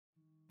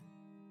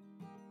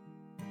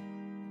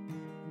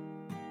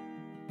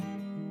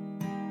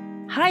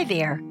Hi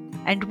there,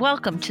 and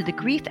welcome to the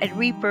Grief and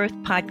Rebirth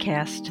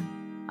podcast.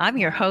 I'm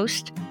your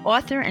host,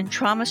 author and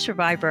trauma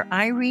survivor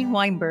Irene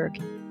Weinberg,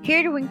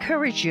 here to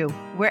encourage you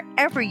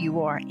wherever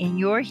you are in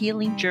your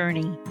healing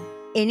journey.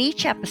 In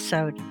each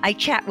episode, I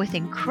chat with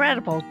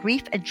incredible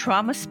grief and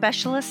trauma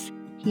specialists,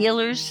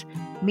 healers,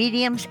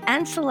 mediums,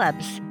 and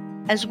celebs,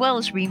 as well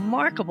as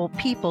remarkable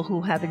people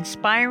who have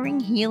inspiring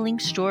healing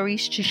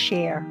stories to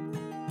share.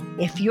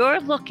 If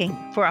you're looking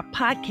for a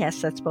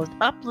podcast that's both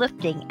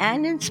uplifting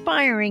and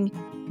inspiring,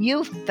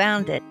 you've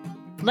found it.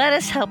 Let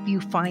us help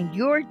you find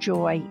your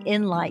joy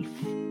in life.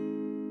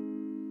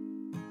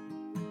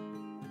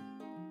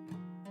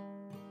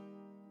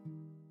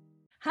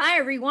 Hi,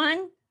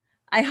 everyone.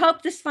 I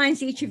hope this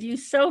finds each of you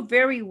so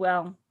very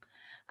well.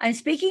 I'm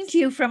speaking to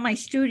you from my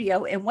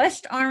studio in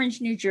West Orange,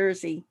 New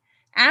Jersey.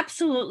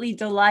 Absolutely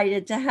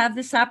delighted to have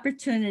this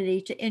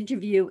opportunity to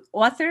interview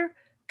author,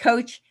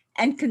 coach,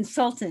 and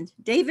consultant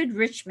David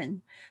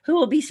Richman, who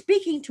will be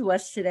speaking to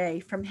us today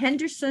from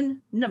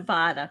Henderson,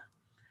 Nevada.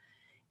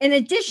 In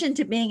addition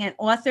to being an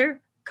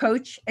author,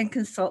 coach, and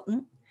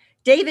consultant,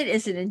 David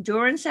is an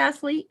endurance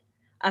athlete,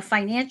 a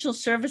financial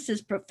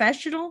services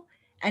professional,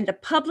 and a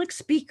public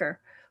speaker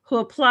who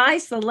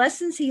applies the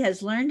lessons he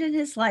has learned in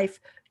his life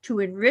to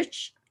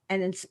enrich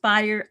and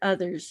inspire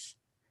others.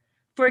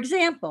 For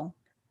example,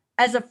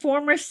 as a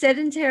former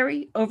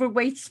sedentary,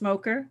 overweight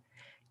smoker,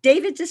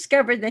 David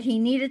discovered that he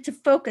needed to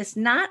focus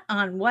not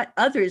on what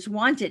others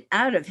wanted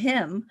out of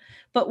him,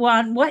 but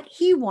on what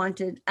he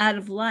wanted out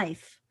of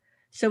life.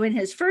 So in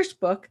his first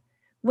book,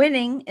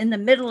 Winning in the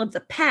Middle of the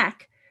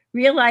Pack,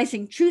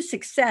 Realizing True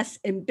Success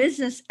in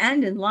Business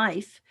and in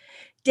Life,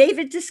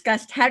 David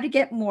discussed how to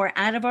get more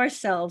out of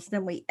ourselves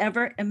than we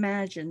ever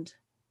imagined.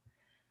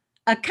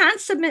 A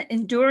consummate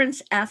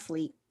endurance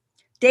athlete,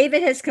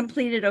 David has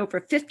completed over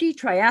 50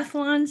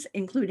 triathlons,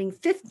 including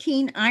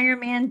 15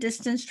 Ironman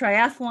distance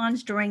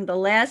triathlons during the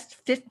last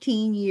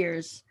 15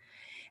 years.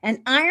 An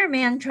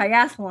Ironman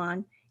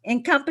triathlon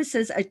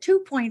encompasses a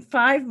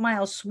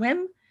 2.5-mile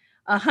swim,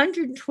 a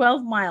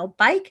 112-mile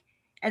bike,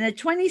 and a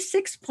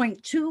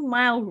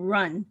 26.2-mile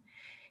run.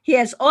 He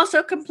has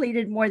also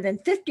completed more than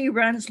 50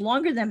 runs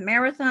longer than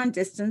marathon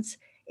distance,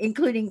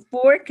 including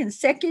 4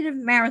 consecutive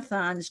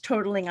marathons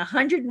totaling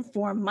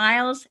 104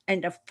 miles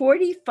and a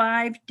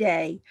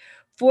 45-day,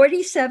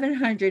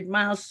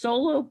 4,700-mile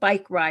solo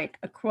bike ride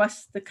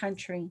across the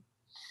country.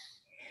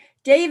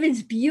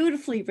 David's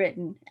beautifully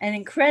written and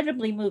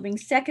incredibly moving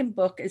second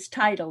book is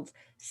titled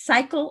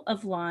Cycle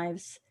of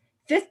Lives,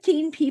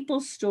 15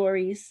 People's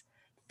Stories,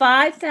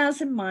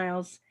 5,000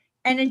 Miles,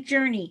 and a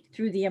Journey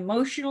Through the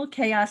Emotional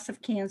Chaos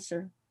of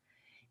Cancer.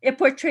 It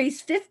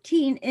portrays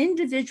 15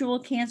 individual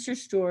cancer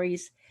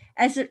stories,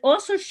 as it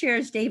also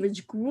shares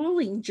David's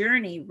grueling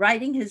journey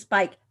riding his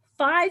bike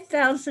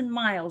 5,000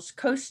 miles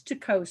coast to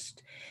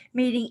coast,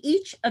 meeting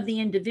each of the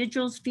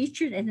individuals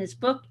featured in his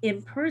book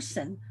in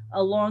person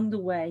along the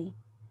way.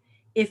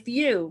 If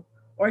you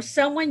or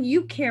someone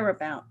you care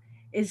about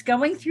is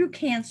going through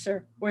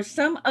cancer or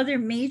some other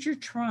major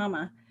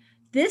trauma,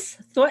 this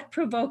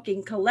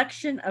thought-provoking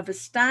collection of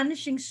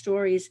astonishing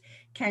stories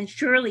can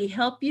surely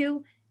help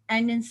you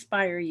and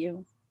inspire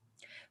you.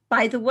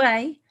 By the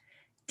way,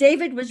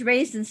 David was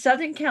raised in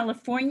Southern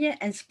California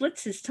and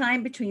splits his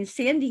time between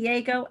San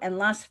Diego and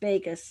Las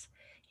Vegas.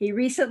 He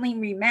recently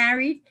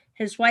remarried.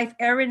 His wife,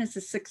 Erin, is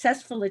a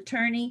successful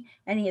attorney,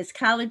 and he has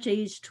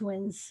college-age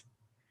twins.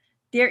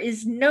 There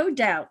is no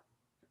doubt,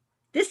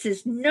 this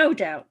is no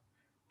doubt,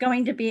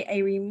 going to be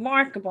a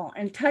remarkable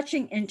and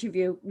touching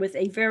interview with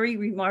a very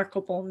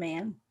remarkable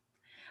man.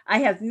 I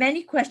have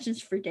many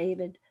questions for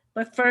David,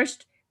 but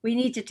first, we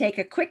need to take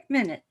a quick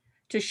minute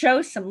to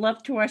show some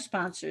love to our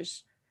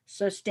sponsors.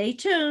 So stay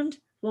tuned.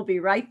 We'll be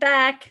right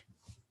back.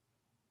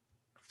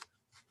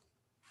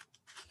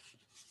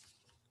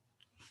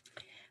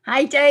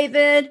 Hi,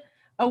 David.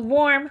 A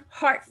warm,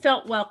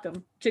 heartfelt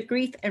welcome to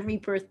Grief and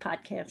Rebirth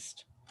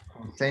podcast.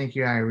 Thank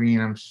you, Irene.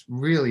 I'm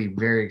really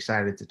very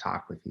excited to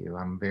talk with you.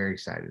 I'm very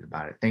excited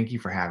about it. Thank you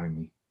for having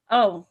me.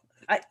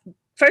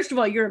 First of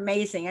all, you're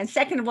amazing. And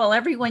second of all,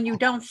 everyone, you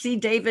don't see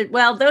David.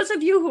 Well, those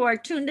of you who are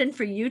tuned in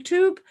for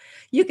YouTube,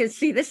 you can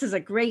see this is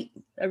a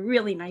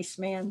really nice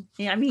man.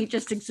 Yeah, I mean, he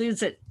just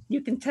exudes it.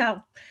 You can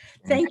tell.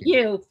 Thank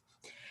you.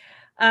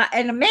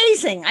 And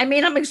amazing. I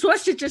mean, I'm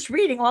exhausted just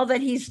reading all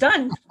that he's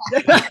done.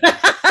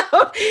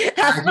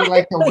 I do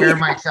like to wear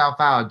myself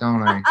out,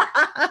 don't I?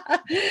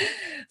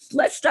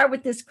 Let's start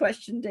with this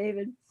question,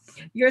 David.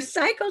 Your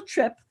cycle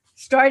trip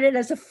started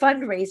as a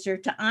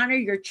fundraiser to honor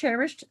your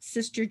cherished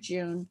sister,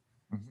 June.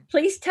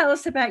 Please tell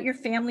us about your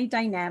family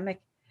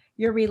dynamic,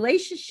 your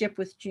relationship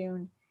with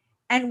June,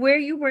 and where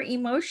you were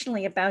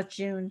emotionally about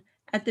June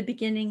at the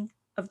beginning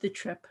of the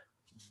trip.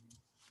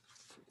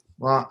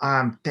 Well,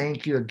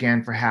 thank you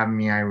again for having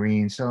me,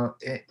 Irene. So,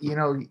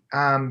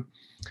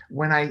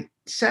 when I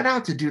set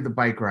out to do the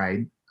bike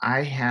ride,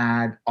 I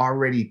had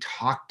already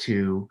talked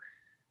to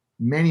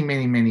many,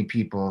 many, many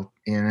people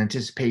in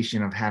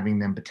anticipation of having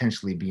them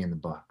potentially be in the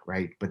book,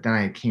 right? But then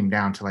I came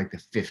down to like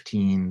the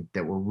 15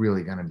 that were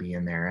really going to be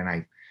in there. And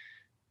I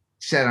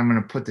said I'm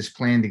going to put this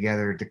plan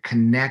together to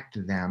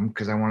connect them,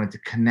 because I wanted to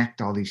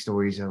connect all these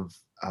stories of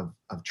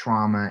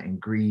trauma and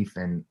grief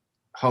and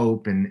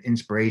hope and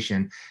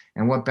inspiration.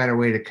 And what better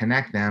way to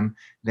connect them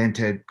than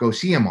to go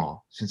see them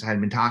all, since I had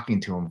been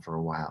talking to them for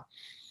a while.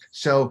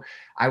 So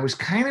I was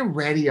kind of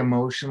ready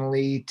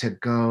emotionally to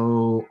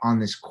go on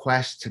this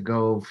quest to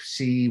go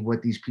see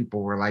what these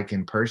people were like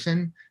in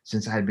person,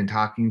 since I had been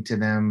talking to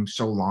them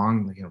so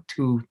long,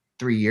 2,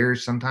 3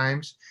 years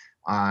sometimes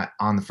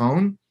on the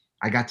phone.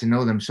 I got to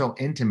know them so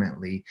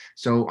intimately.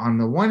 So on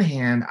the one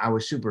hand, I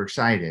was super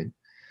excited.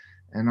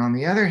 And on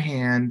the other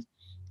hand,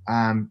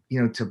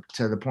 to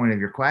the point of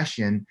your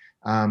question,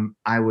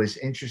 I was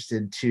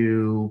interested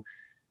to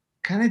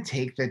kind of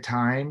take the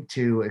time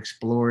to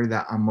explore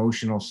the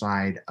emotional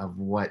side of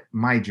what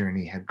my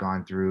journey had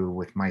gone through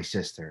with my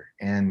sister.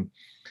 And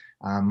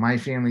my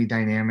family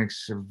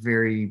dynamics are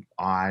very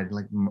odd,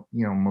 like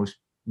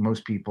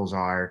most people's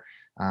are.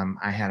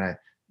 I had a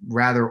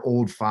rather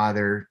old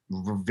father,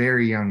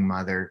 very young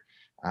mother,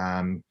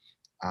 um,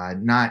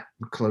 not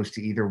close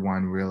to either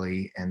one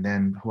really. And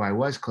then who I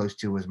was close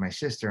to was my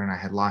sister, and I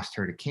had lost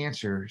her to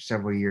cancer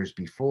several years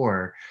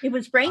before. It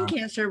was brain Uh,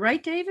 cancer,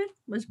 right, David?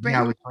 Was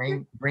yeah, brain with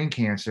cancer? brain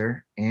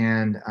cancer,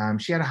 and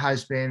she had a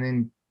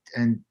husband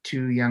and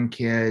 2 young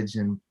kids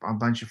and a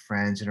bunch of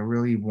friends and a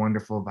really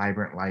wonderful,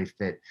 vibrant life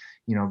that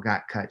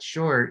got cut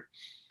short.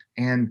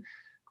 And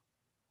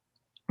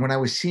when I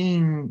was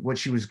seeing what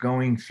she was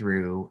going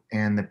through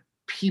and the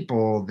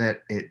people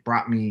that it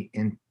brought me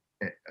in,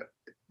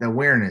 the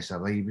awareness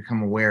of, like, you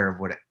become aware of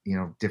what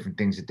different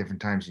things at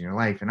different times in your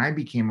life, and I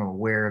became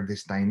aware of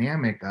this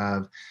dynamic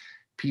of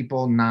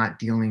people not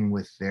dealing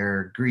with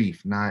their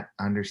grief, not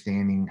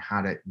understanding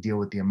how to deal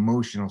with the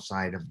emotional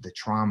side of the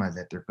trauma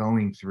that they're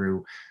going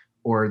through,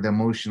 or the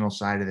emotional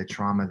side of the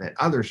trauma that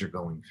others are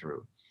going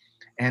through.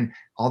 And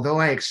although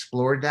I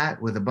explored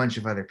that with a bunch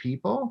of other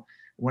people,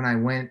 when I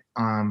went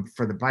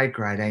for the bike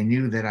ride, I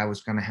knew that I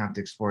was going to have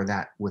to explore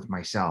that with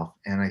myself.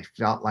 And I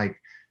felt like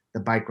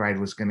the bike ride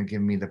was going to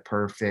give me the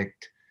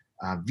perfect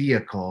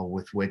vehicle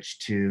with which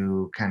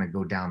to kind of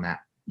go down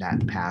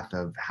that path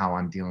of how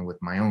I'm dealing with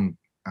my own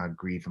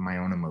grief and my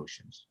own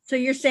emotions. So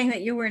you're saying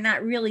that you were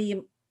not really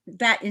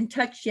that in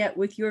touch yet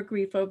with your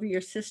grief over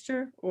your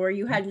sister, or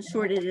you hadn't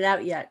sorted it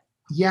out yet?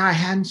 Yeah, I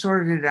hadn't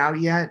sorted it out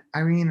yet.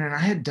 I mean, and I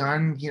had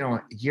done,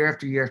 year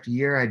after year after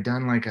year, I'd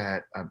done like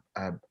a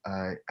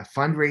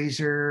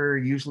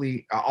fundraiser,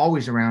 usually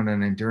always around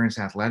an endurance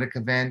athletic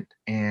event,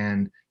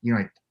 and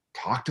I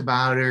talked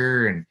about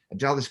her and I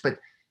did all this. But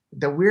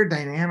the weird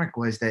dynamic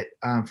was that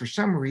for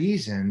some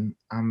reason,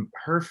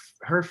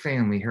 her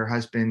family, her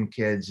husband,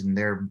 kids, and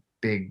their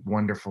big,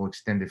 wonderful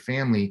extended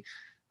family,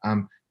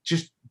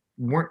 just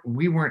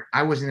weren't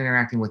I wasn't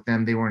interacting with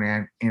them, they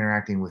weren't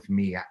interacting with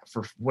me.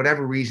 For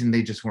whatever reason,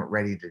 they just weren't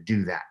ready to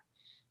do that.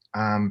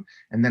 And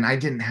then I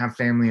didn't have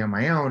family on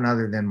my own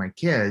other than my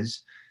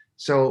kids,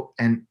 so,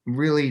 and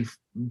really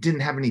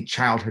didn't have any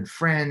childhood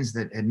friends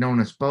that had known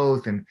us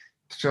both. And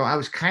so I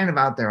was kind of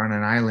out there on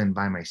an island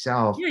by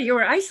myself. Yeah, you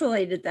were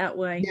isolated that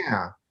way.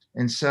 Yeah.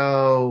 And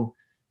so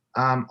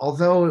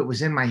although it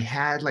was in my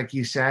head, like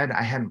you said,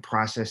 I hadn't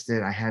processed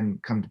it, I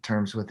hadn't come to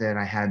terms with it,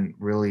 I hadn't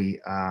really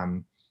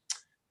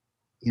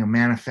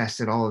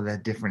manifested all of the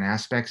different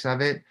aspects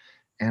of it.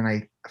 And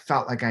I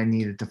felt like I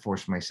needed to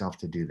force myself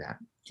to do that.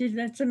 Gee,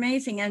 that's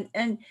amazing.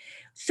 And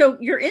so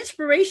your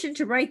inspiration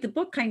to write the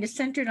book kind of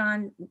centered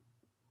on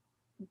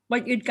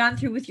what you'd gone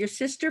through with your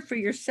sister for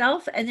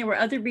yourself, and there were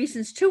other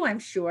reasons too, I'm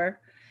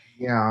sure.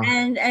 Yeah.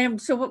 And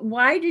so what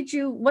led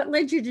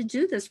you to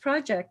do this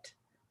project?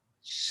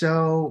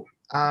 So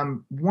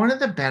one of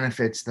the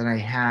benefits that I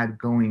had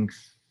going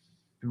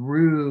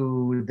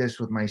through this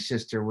with my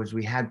sister was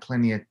we had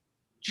plenty of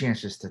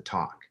chances to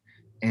talk.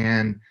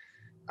 And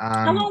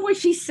How um, long was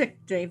she sick,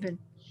 David?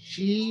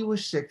 she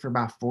was sick for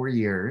about 4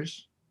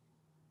 years.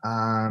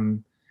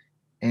 Um,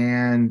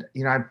 and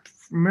I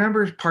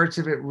remember parts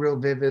of it real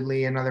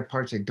vividly, and other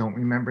parts I don't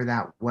remember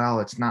that well.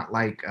 It's not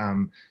like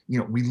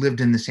we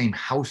lived in the same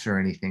house or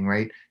anything,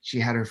 right? She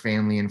had her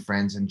family and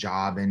friends and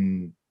job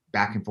and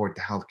back and forth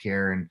to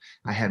healthcare, and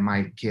I had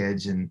my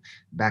kids and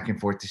back and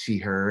forth to see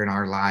her and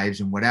our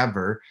lives and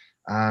whatever.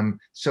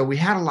 So we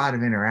had a lot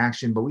of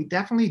interaction, but we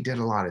definitely did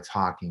a lot of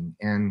talking.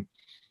 And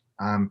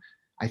um,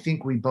 I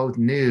think we both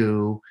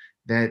knew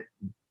that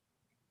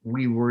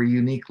we were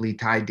uniquely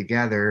tied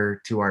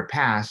together to our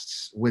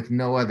pasts with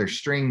no other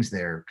strings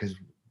there, because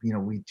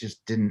we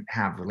just didn't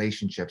have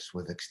relationships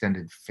with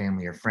extended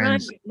family or Right,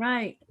 friends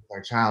right. with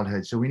our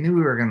childhood, so we knew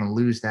we were going to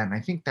lose that. And I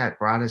think that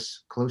brought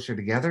us closer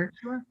together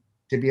Sure.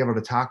 to be able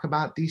to talk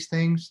about these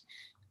things.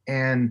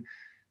 And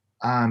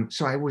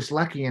so I was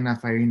lucky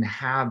enough, I didn't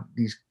have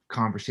these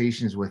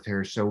conversations with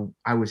her, so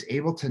I was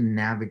able to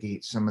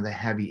navigate some of the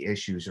heavy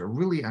issues, or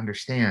really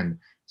understand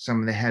some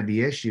of the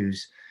heavy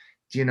issues.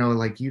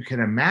 Like, you can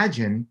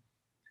imagine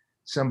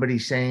somebody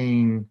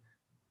saying,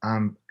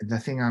 the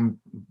thing I'm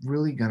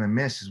really going to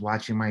miss is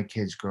watching my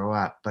kids grow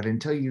up. But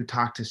until you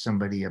talk to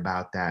somebody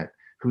about that,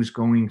 who's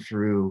going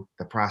through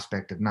the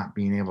prospect of not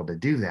being able to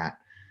do that,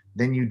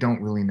 then you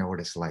don't really know what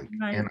it's like.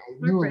 And Right. I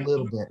knew a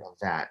little Heartbreaking. bit of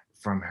that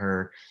from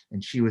her,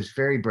 and she was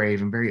very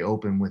brave and very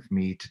open with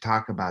me to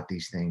talk about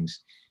these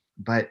things.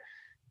 But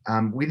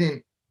we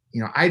didn't,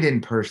 I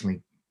didn't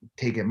personally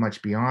take it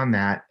much beyond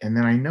that. And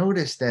then I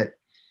noticed that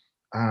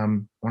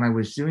when I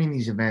was doing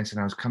these events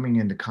and I was coming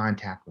into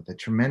contact with a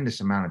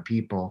tremendous amount of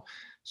people,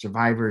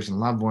 survivors and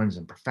loved ones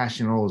and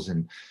professionals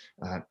and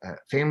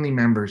family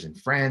members and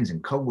friends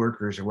and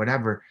coworkers or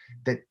whatever,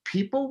 that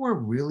people were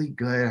really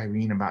good,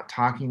 Irene, about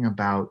talking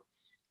about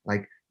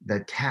like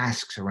the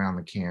tasks around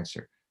the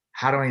cancer.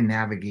 How do I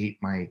navigate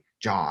my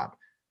job?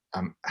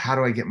 How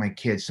do I get my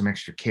kids some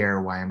extra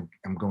care while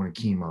I'm going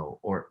to chemo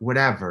or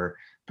whatever?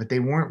 But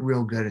they weren't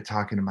real good at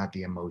talking about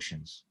the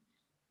emotions.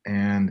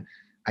 And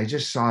I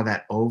just saw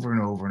that over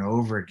and over and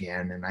over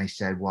again. And I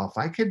said, well, if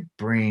I could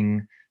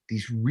bring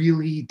these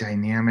really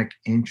dynamic,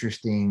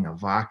 interesting,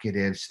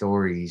 evocative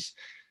stories,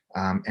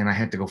 and I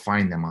had to go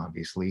find them,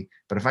 obviously,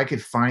 but if I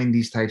could find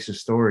these types of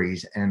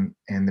stories and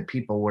the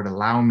people would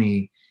allow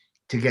me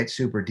to get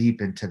super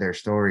deep into their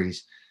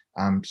stories,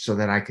 so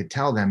that I could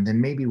tell them,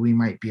 then maybe we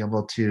might be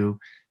able to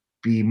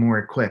be more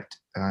equipped,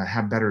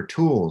 have better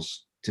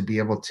tools to be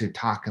able to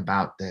talk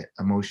about the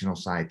emotional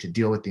side, to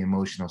deal with the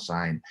emotional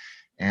side.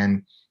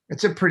 And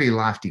it's a pretty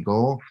lofty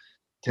goal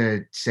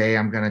to say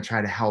I'm going to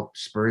try to help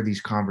spur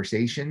these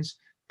conversations.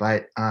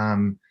 But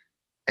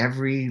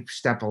every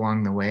step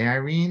along the way,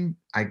 Irene,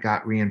 I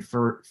got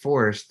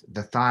reinforced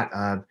the thought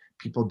of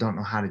people don't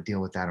know how to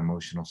deal with that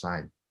emotional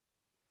side.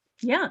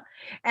 Yeah.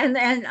 And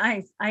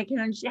I can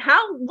understand.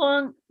 How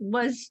long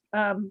was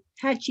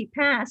had she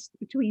passed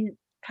between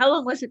how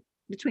long was it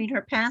between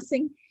her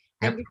passing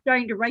and Yep. you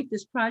starting to write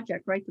this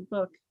project, write the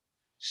book?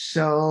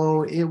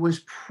 So it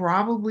was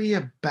probably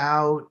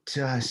about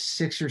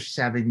 6 or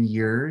 7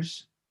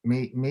 years,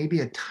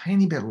 maybe a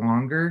tiny bit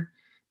longer.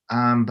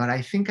 But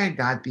I think I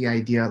got the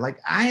idea. Like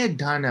I had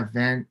done an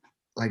event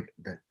like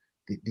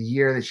the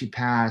year that she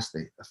passed,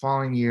 the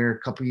following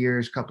year, couple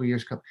years,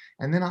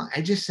 and then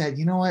I just said,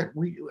 you know what,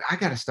 I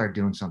got to start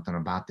doing something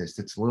about this.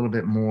 That's a little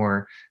bit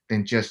more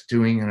than just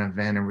doing an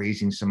event and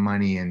raising some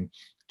money and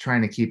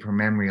trying to keep her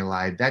memory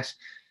alive. That's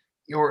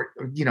or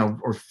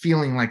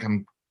feeling like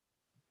I'm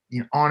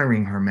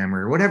honoring her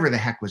memory or whatever the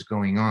heck was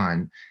going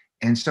on.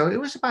 And so it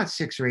was about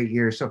 6 or 8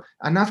 years. So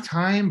enough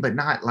time, but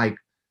not like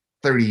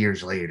 30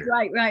 years later.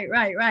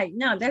 Right.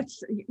 No,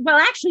 that's well,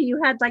 actually, you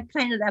had like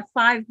kind of that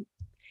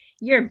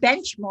 5-year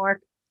benchmark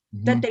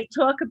that Mhm. they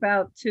talk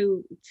about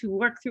to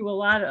work through a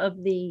lot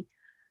of the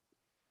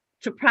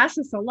to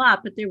process a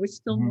lot, but there was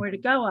still Mhm. more to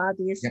go, Yep.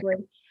 obviously.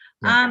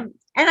 Yep.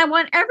 And I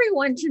want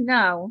everyone to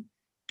know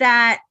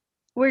that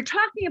we're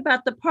talking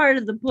about the part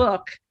of the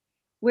book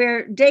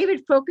where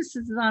David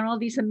focuses on all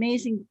these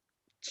amazing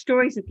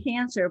stories of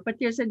cancer, but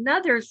there's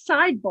another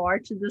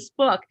sidebar to this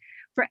book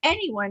for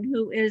anyone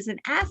who is an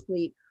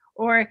athlete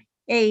or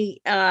a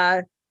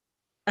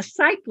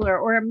cycler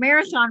or a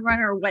marathon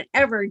runner or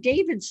whatever.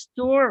 David's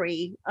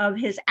story of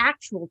his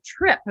actual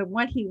trip and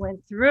what he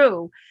went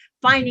through,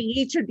 finding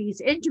each of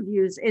these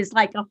interviews is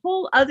like a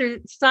whole other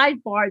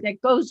sidebar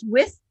that goes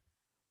with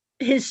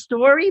his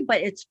story, but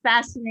it's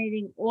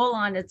fascinating all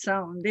on its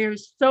own.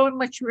 There's so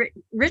much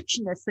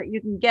richness that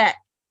you can get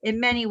in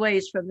many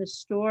ways from the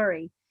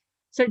story.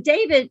 So,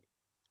 David,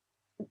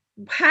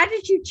 how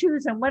did you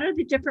choose and what are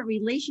the different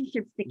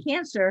relationships to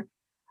cancer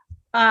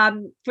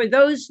for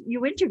those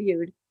you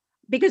interviewed?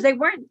 Because they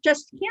weren't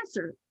just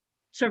cancer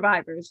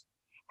survivors.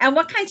 And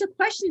what kinds of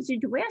questions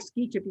did you ask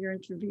each of your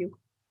interview?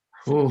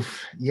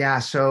 Oof. Yeah.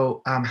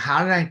 So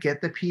how did I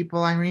get the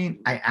people,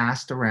 Irene? I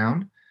asked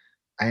around.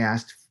 I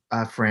asked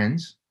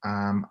friends.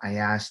 I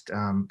asked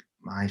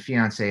my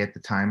fiance at the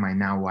time, my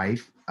now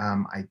wife.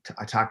 I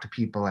talked to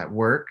people at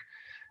work.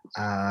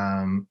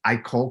 I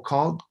cold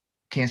called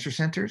cancer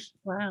centers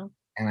Wow.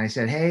 and I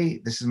said,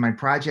 hey, this is my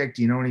project.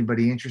 Do you know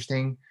anybody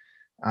interesting?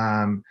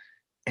 Um,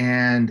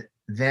 and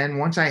then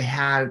once I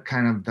had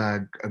kind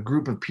of a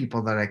group of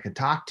people that I could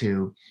talk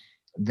to,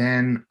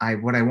 then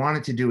what I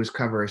wanted to do was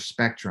cover a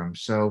spectrum.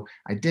 So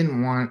I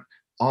didn't want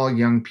all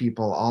young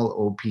people, all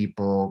old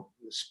people,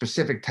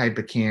 specific type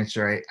of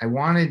cancer. I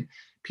wanted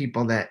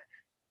people that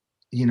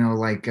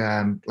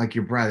like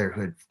your brother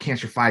who had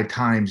cancer 5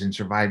 times and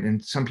survived,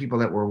 and some people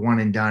that were one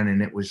and done,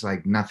 and it was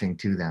like nothing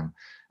to them.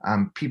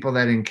 People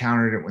that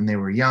encountered it when they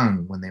were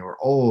young, when they were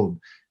old,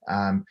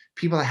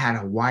 people that had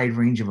a wide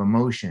range of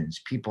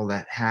emotions, people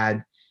that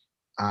had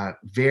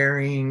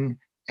varying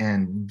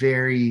and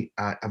very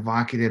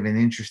evocative and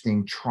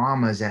interesting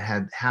traumas that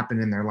had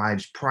happened in their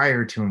lives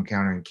prior to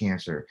encountering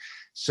cancer,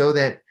 so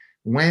that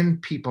when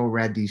people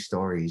read these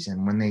stories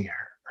and when they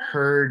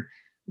heard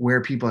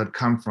where people had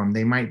come from,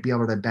 they might be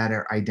able to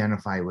better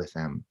identify with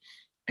them.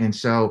 And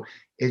so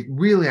it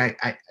really,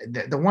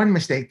 the one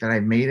mistake that I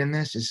made in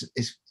this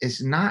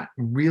is not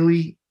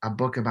really a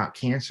book about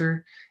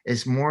cancer.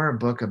 It's more a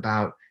book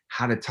about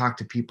how to talk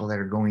to people that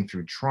are going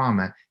through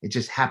trauma. It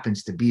just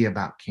happens to be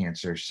about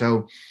cancer.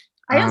 So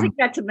I don't think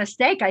that's a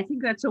mistake. I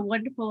think that's a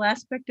wonderful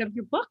aspect of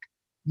your book.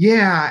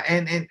 Yeah,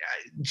 and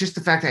just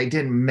the fact that I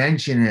didn't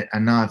mention it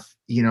enough,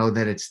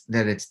 that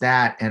it's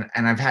that, and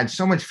I've had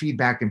so much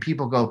feedback, and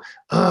people go,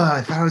 "Oh,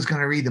 I thought I was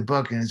going to read the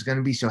book, and it's going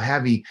to be so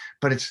heavy,"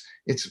 but it's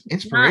Not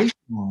inspirational,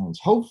 and it's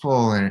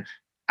hopeful, and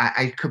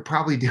I could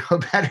probably do a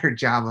better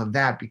job of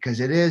that because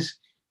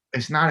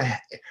it's not a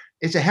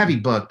it's a heavy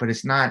book, but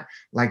it's not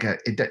like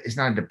it's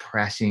not a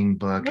depressing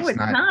book. no, it's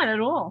not at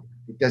all.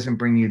 It doesn't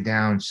bring you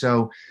down.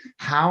 So,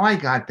 how I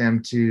got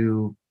them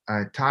to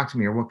talk to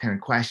me, or what kind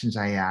of questions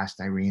I asked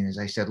Irene, is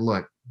I said,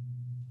 "Look,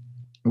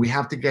 we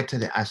have to get to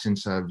the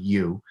essence of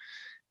you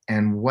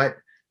and what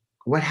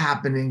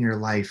happened in your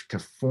life to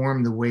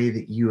form the way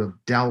that you have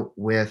dealt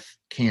with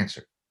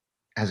cancer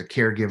as a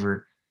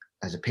caregiver,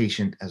 as a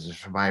patient, as a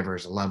survivor,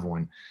 as a loved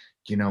one.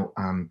 You know,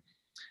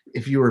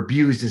 if you were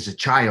abused as a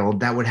child,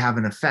 that would have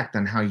an effect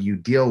on how you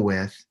deal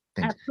with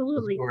things. If you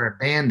Absolutely. were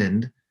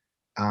abandoned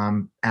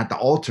at the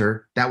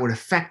altar, that would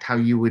affect how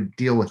you would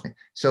deal with it.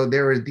 So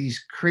there were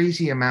these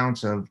crazy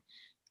amounts of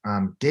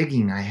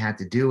digging I had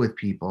to do with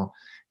people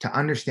to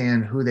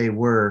understand who they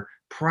were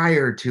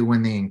prior to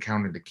when they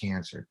encountered the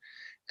cancer.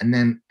 And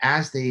then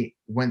as they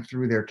went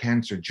through their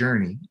cancer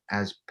journey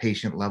as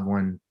patient, loved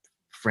one,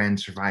 friend,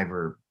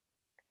 survivor,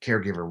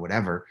 caregiver,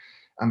 whatever,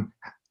 um,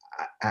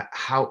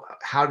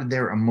 how did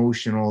their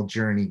emotional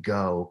journey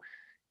go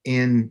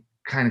in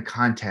kind of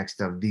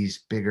context of these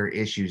bigger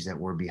issues that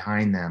were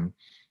behind them?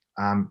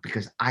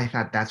 Because I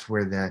thought that's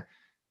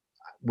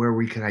where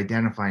we could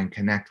identify and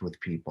connect with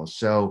people.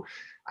 So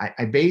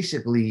I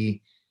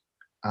basically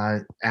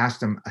asked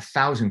them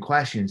 1,000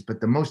 questions,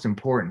 but the most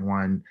important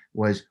one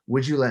was,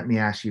 would you let me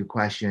ask you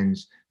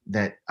questions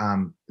that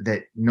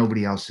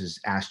nobody else has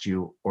asked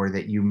you, or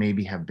that you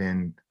maybe have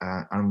been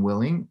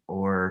unwilling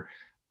or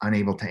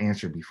unable to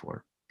answer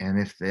before? And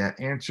if the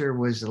answer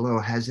was a little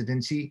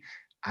hesitancy,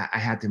 I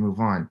had to move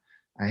on.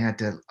 I had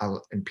to,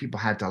 and people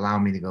had to allow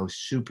me to go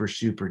super,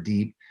 super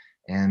deep,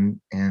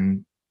 and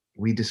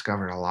we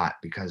discovered a lot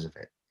because of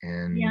it.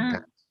 And Yeah.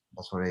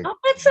 that's what I. I'll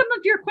bet some of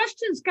your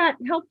questions got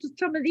helped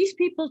some of these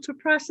people to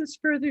process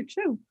further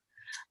too.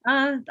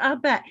 I'll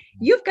bet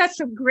you've got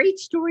some great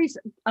stories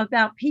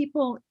about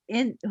people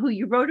in who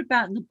you wrote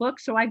about in the book.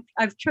 So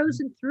I've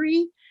chosen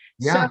three.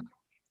 So Yeah.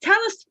 tell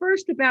us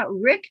first about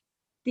Rick,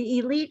 the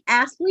elite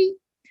athlete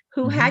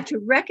who Mhm. had to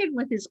reckon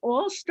with his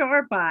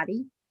all-star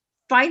body,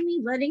 finally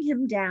letting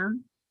him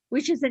down,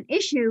 which is an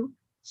issue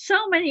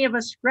so many of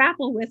us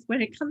grapple with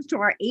when it comes to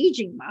our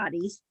aging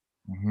bodies.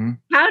 Mhm.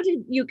 How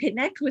did you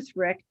connect with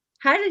Rick?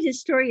 How did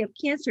his story of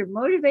cancer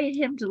motivate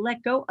him to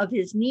let go of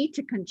his need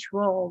to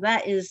control?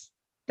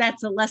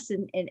 That's a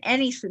lesson in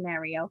any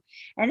scenario.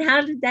 And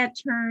how did that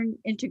turn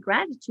into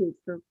gratitude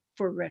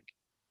for Rick?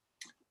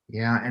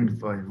 Yeah, and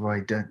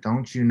boy,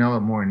 don't you know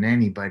it more than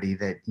anybody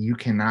that you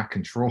cannot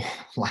control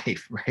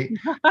life, right?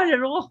 Not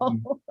at all.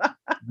 Mm,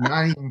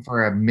 Not even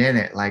for a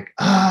minute. Like,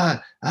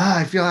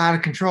 I feel out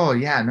of control.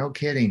 Yeah, no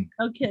kidding.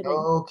 No kidding.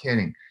 No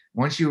kidding.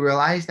 Once you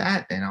realize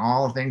that, then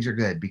all things are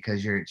good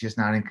because you're just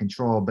not in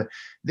control. But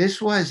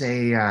this was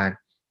a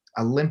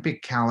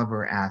Olympic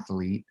caliber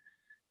athlete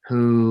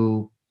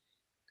who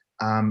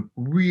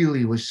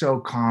really was so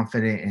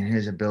confident in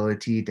his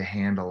ability to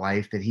handle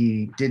life that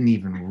he didn't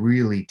even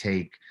really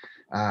take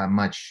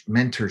much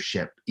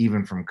mentorship,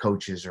 even from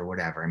coaches or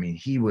whatever. I mean,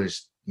 he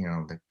was,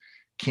 the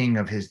king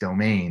of his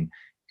domain.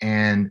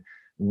 And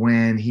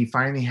when he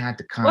finally had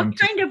to come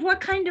to, What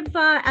kind of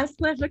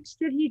athletics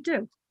did he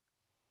do?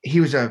 he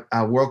was a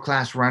world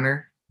class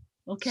runner,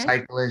 Okay.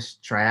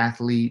 cyclist,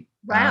 triathlete.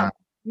 Wow.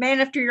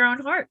 Man after your own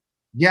heart.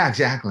 Yeah,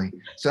 exactly.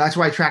 So that's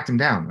why I tracked him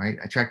down, right?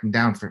 I tracked him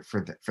down for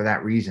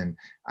that reason.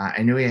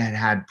 I knew he had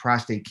had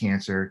prostate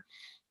cancer,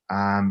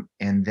 and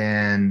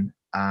then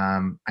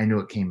I knew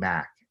it came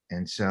back,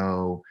 and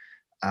so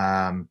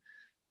um,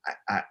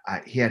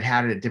 he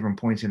had it at different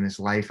points in his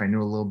life. I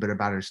knew a little bit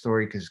about his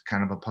story because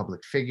kind of a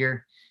public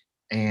figure,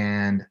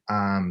 and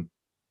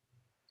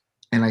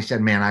I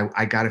said, man,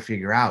 I got to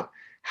figure out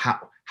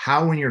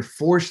how when you're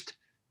forced,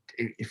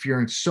 if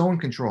you're so in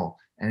control,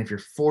 and if you're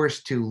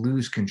forced to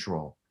lose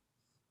control,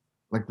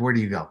 like where do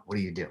you go? What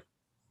do you do?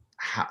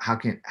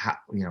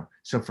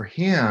 So for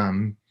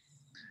him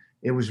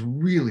it was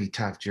really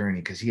tough journey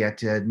because he had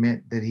to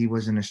admit that he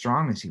wasn't as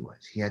strong as he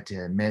was. He had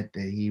to admit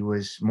that he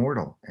was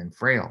mortal and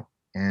frail,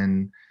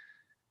 and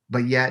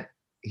but yet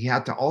he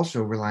had to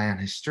also rely on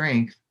his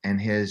strength and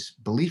his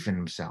belief in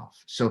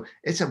himself. So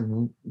it's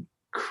a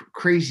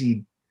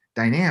crazy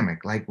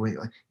dynamic. Like,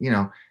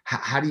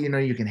 how do you know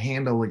you can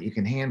handle what you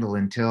can handle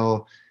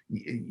until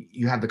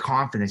you have the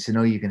confidence to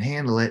know you can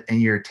handle it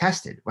and you're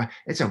tested? Well,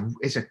 it's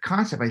a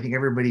concept I think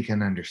everybody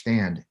can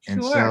understand.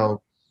 And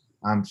Sure.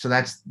 so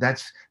that's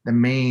the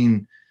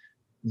main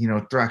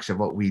thrust of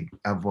what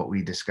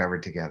we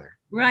discovered together.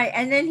 Right.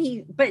 And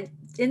then but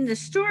in the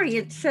story,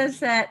 it says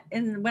that,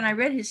 and when I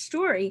read his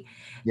story,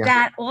 Yeah,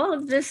 that all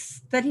of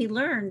this that he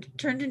learned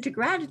turned into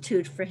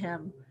gratitude for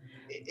him.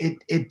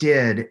 it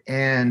did.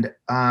 And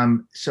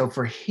so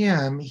for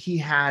him, he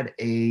had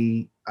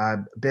a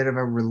bit of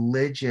a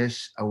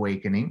religious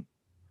awakening.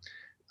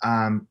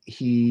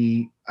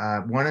 He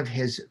one of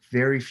his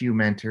very few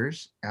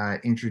mentors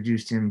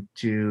introduced him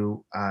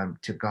to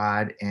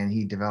God, and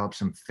he developed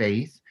some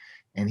faith,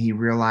 and he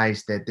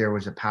realized that there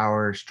was a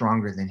power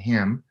stronger than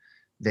him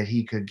that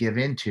he could give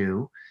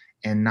into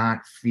and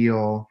not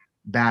feel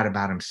bad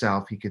about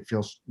himself. He could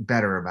feel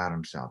better about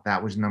himself.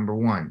 That was number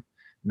one.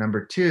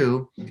 Number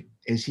two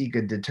is he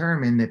could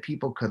determine that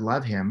people could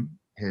love him,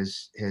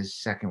 his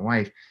second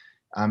wife,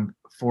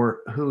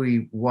 for who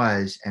he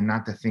was and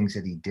not the things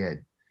that he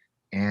did.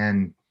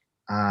 And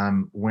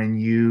when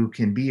you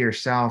can be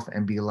yourself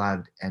and be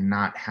loved and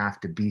not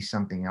have to be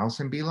something else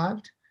and be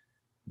loved,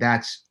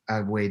 that's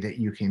a way that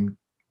you can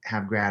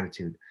have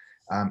gratitude.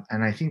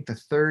 And I think the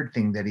third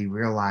thing that he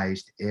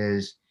realized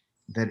is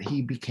that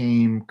he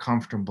became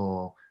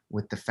comfortable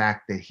with the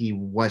fact that he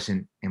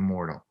wasn't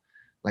immortal.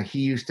 Like,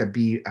 he used to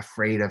be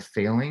afraid of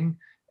failing.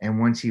 And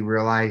once he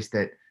realized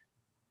that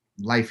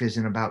life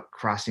isn't about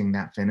crossing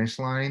that finish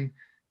line,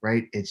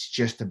 right? It's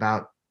just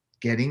about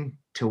getting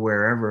to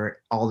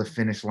wherever all the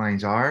finish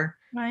lines are.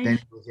 Then Right.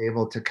 he was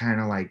able to kind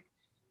of like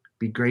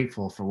be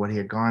grateful for what he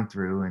had gone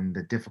through and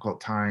the difficult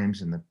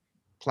times and the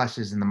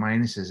pluses and the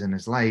minuses in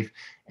his life,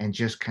 and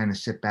just kind of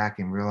sit back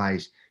and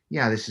realize,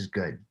 yeah, this is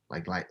good.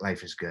 Like,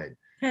 life is good.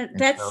 And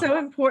That's so, so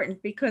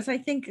important because I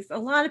think a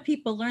lot of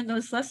people learn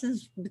those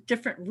lessons with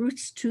different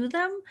roots to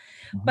them.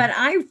 But mhm,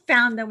 I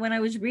found that when I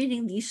was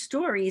reading these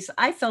stories,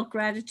 I felt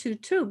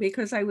gratitude too,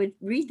 because I would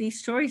read these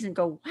stories and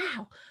go,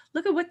 wow,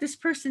 look at what this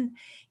person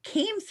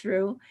came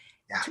through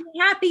yeah, to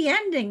a happy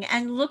ending.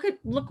 And look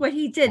what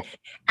he did.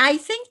 I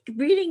think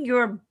reading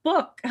your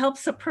book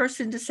helps a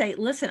person to say,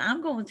 listen,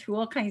 I'm going through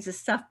all kinds of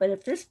stuff, but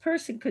if this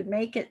person could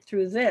make it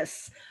through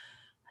this,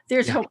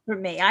 there's yeah. hope for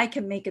me. I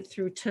can make it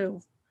through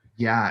too.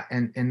 Yeah,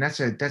 and that's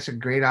a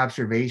great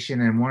observation.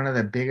 And one of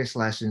the biggest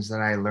lessons that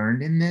I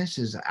learned in this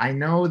is, I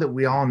know that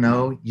we all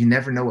know you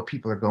never know what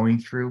people are going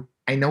through.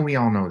 I know we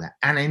all know that.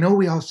 And I know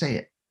we all say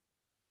it.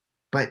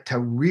 But to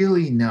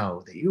really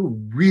know that you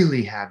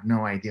really have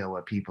no idea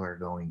what people are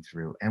going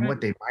through and Right. what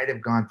they might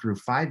have gone through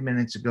 5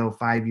 minutes ago,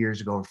 5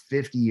 years ago, or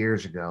 50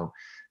 years ago,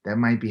 that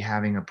might be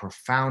having a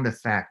profound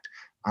effect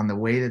on the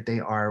way that they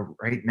are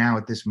right now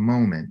at this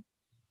moment.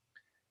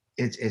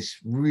 It's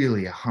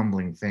really a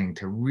humbling thing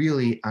to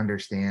really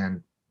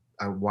understand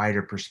a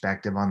wider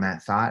perspective on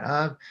that thought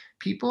of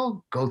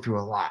people go through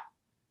a lot.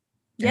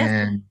 Yes.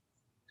 And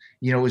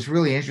it was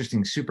really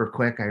interesting, super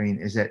quick. I mean,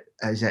 is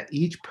that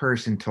each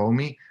person told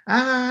me,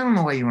 I don't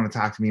know why you want to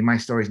talk to me. My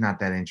story's not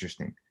that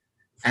interesting.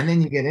 And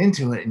then you get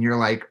into it and you're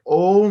like,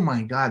 oh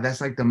my God, that's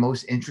like the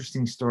most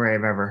interesting story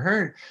I've ever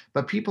heard.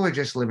 But people are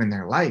just living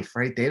their life,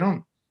 right? They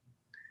don't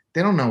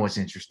know what's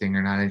interesting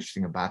or not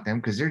interesting about them,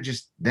 because they're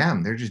just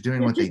them. They're just doing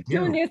They're what they just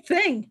doing do. their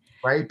thing.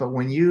 Right. But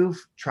when you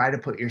try to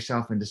put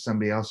yourself into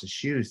somebody else's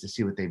shoes to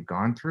see what they've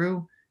gone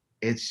through,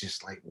 it's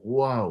just like,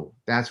 whoa,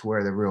 that's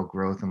where the real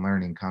growth and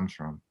learning comes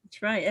from.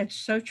 That's right. It's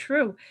so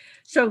true.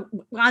 So,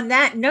 on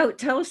that note,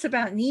 tell us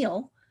about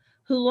Neil,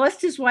 who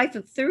lost his wife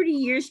of 30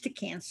 years to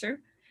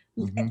cancer.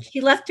 Hmm. She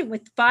left him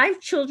with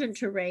 5 children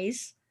to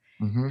raise.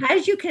 Hmm. How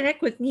did you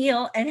connect with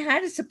Neil, and how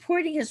did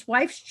supporting his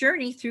wife's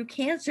journey through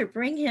cancer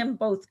bring him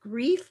both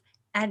grief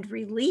and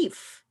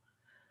relief?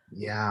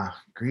 Yeah,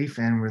 grief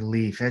and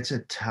relief. That's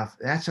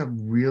a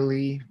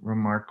really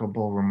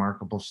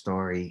remarkable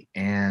story.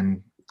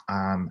 And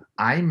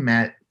I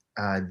met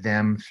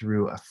them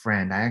through a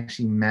friend. I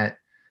actually met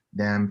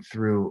them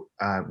through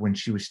when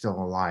she was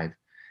still alive.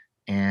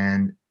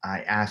 And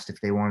I asked if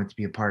they wanted to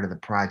be a part of the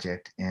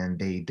project, and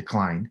they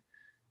declined.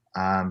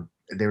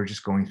 They were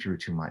just going through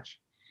too much.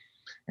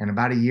 And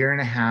about a year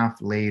and a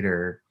half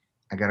later,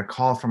 I got a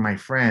call from my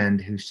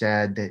friend who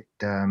said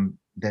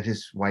that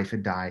his wife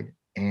had died,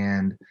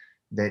 and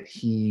that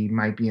he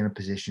might be in a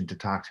position to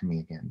talk to me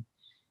again.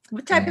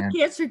 What type of And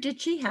cancer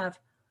did she have?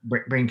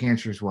 brain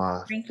cancer as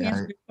well. Brain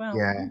cancer as well.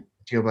 Yeah,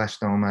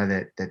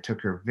 glioblastoma that took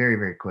her very,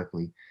 very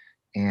quickly.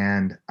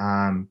 And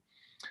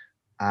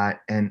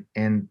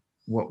and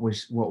what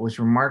was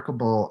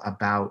remarkable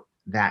about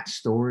that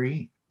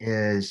story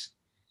is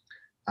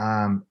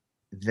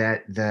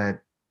that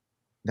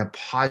the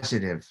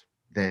positive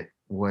that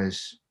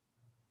was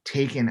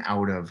taken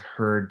out of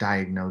her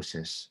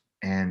diagnosis.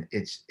 And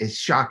it's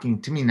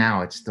shocking to me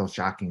now. It's still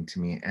shocking to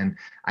me, and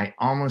I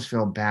almost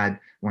feel bad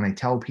when I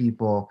tell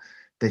people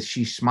that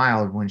she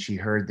smiled when she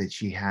heard that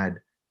she had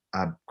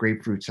a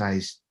grapefruit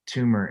sized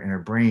tumor in her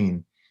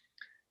brain,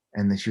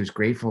 and that she was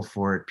grateful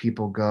for it.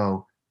 People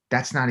go,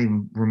 that's not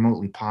even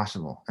remotely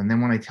possible. And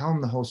then when I tell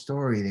them the whole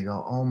story, they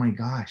go, oh my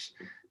gosh,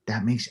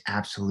 that makes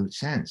absolute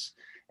sense.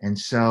 And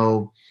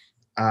so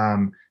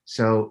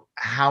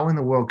how in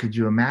the world could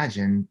you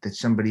imagine that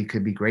somebody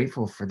could be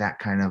grateful for that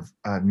kind of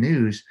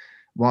news?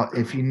 Well,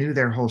 if you knew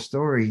their whole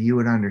story, you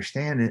would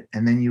understand it,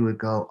 and then you would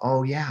go,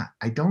 oh yeah,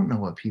 I don't know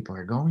what people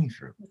are going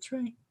through. That's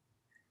right.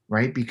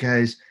 Right?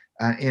 Because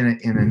in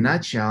a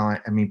nutshell,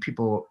 I mean,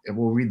 people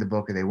will read the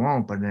book or they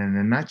won't, but in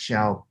a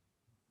nutshell,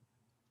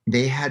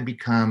 they had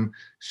become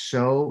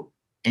so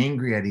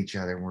angry at each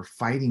other, were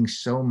fighting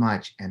so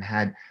much, and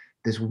had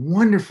this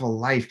wonderful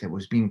life that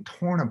was being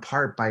torn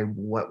apart by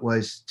what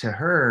was to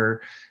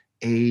her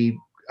a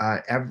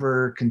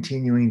ever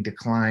continuing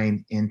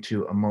decline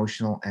into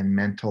emotional and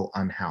mental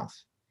unhealth.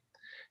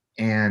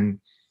 And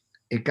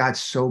it got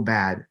so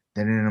bad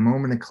that in a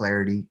moment of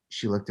clarity,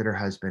 she looked at her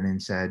husband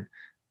and said,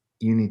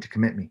 "You need to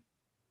commit me.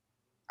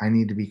 I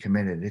need to be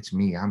committed. It's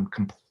me. I'm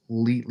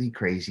completely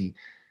crazy,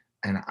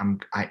 and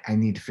I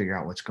need to figure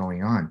out what's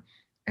going on."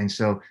 And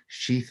so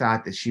she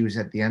thought that she was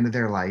at the end of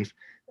their life,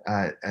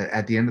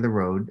 at the end of the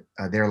road,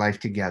 their life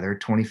together,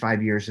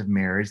 25 years of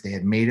marriage. They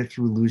had made it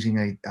through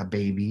losing a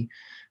baby.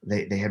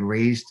 They had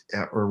raised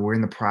or were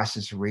in the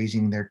process of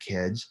raising their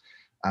kids.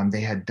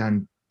 They had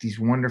done these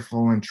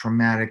wonderful and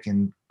traumatic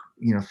and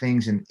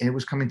things, and it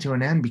was coming to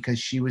an end because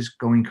she was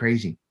going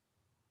crazy.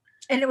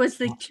 And it was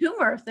the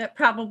tumor that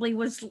probably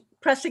was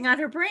pressing on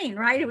her brain,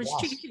 right? It was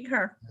Yes. changing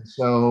her.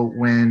 So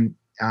when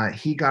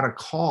he got a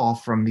call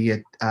from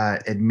the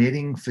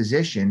admitting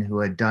physician who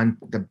had done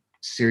the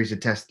series of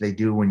tests they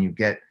do when you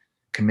get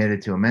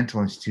committed to a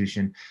mental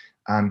institution,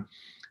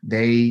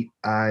 they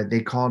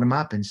called him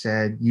up and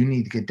said, "You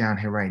need to get down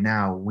here right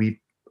now. We've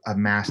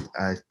amassed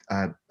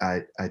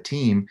a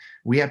team.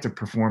 We have to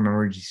perform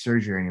emergency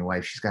surgery on your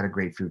wife. She's got a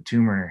grapefruit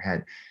tumor in her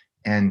head."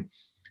 And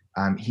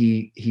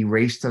he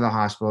raced to the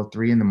hospital at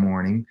 3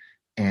 a.m.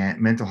 and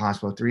mental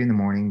hospital at 3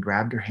 a.m,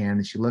 grabbed her hand,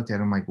 and she looked at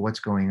him like,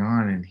 "What's going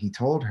on?" And he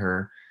told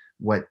her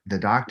what the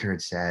doctor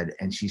had said,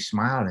 and she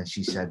smiled and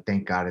she said,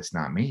 "Thank God it's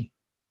not me."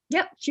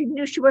 Yep. She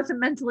knew she wasn't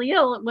mentally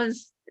ill.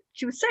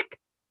 She was sick.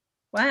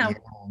 Wow. Yeah,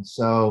 and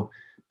so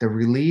the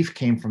relief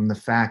came from the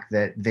fact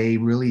that they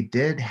really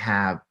did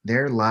have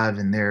their love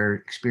and their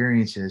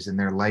experiences and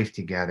their life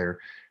together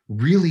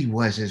really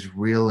was as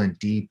real and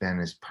deep and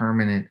as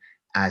permanent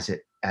as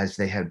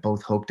they had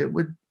both hoped it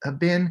would have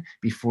been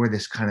before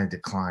this kind of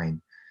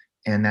decline.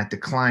 And that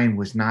decline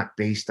was not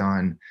based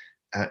on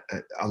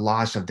a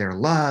loss of their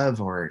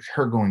love or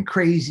her going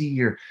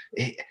crazy or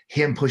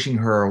him pushing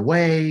her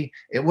away.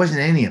 It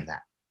wasn't any of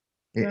that.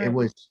 It Right.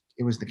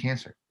 was the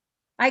cancer.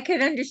 I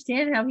could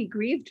understand how he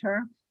grieved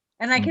her.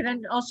 And I Mm.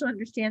 could also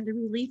understand the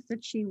relief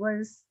that she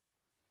was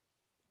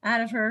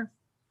out of her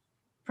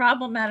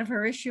problem, out of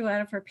her issue,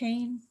 out of her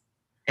pain.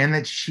 And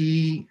that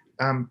she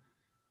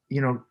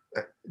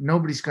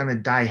nobody's going to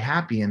die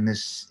happy in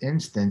this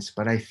instance,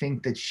 but I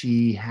think that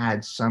she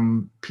had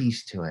some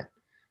peace to it,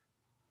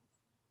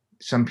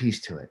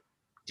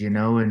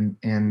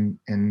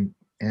 and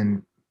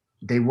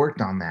they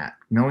worked on that,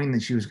 knowing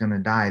that she was going to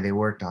die. They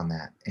worked on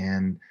that,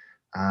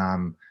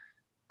 um,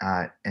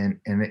 and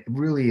it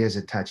really is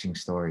a touching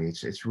story.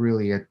 It's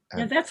really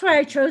Yeah, that's why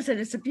I chose it.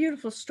 It's a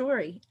beautiful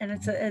story, and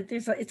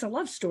it's a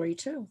love story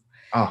too.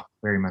 Oh,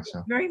 very much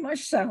so. Very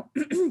much so.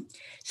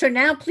 So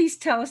now please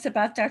tell us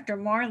about Dr.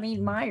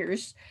 Marlene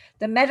Myers,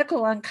 the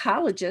medical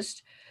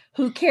oncologist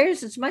who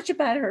cares as much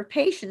about her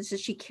patients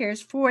as she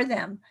cares for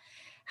them.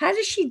 How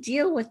does she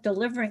deal with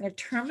delivering a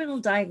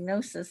terminal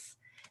diagnosis?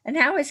 And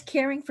how has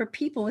caring for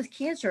people with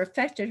cancer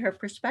affected her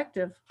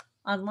perspective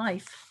on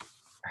life?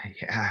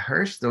 Yeah,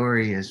 her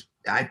story is,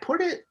 I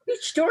put it,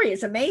 Each story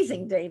is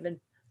amazing, David.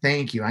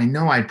 thank you. I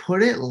know I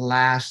put it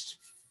last.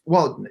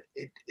 Well,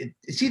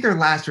 it's either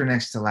last or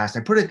next to last.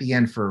 I put it at the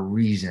end for a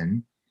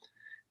reason,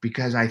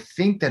 because I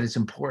think that it's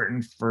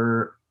important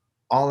for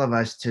all of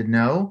us to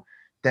know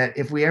that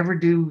if we ever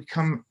do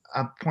come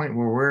a point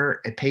where we're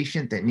a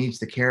patient that needs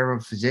the care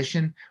of a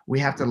physician, we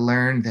have to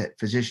learn that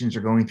physicians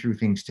are going through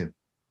things too,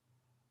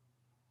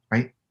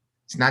 right?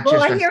 It's not Well,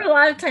 just I us. hear a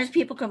lot of times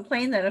people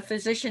complain that a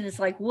physician is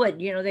like wood.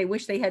 They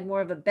wish they had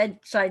more of a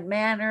bedside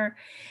manner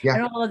Yeah,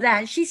 and all of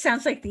that. She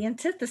sounds like the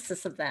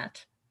antithesis of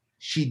that.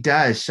 she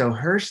does. So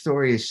her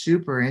story is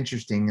super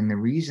interesting. And the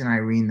reason,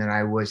 Irene, that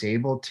I was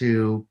able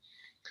to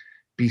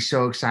be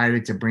so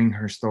excited to bring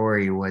her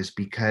story was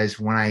because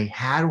when I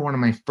had one of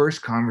my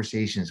first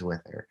conversations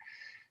with her,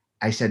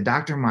 I said,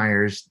 "Dr.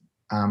 Myers,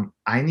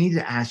 I need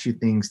to ask you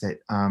things that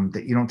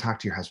you don't talk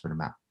to your husband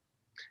about."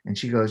 And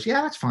she goes,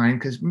 "Yeah, that's fine,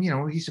 because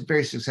he's a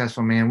very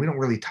successful man. We don't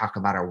really talk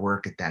about our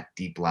work at that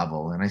deep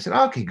level." And I said,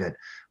 "Okay, good.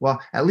 Well,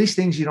 at least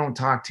things you don't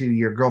talk to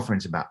your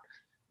girlfriends about."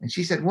 And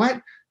she said,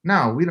 "What?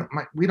 No,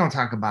 we don't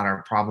talk about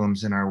our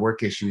problems and our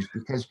work issues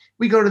because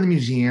we go to the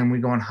museum, we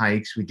go on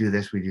hikes, we do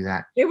this, we do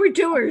that." They were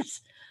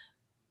doers.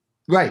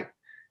 Right.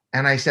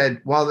 And I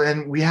said, "Well,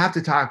 then we have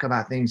to talk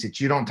about things that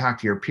you don't talk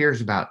to your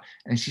peers about."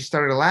 And she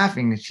started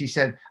laughing and she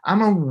said,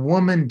 "I'm a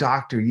woman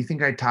doctor. You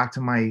think I talk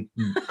to my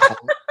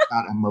colleagues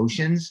about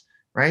emotions?"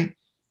 Right.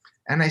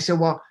 And I said,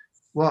 well,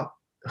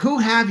 who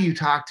have you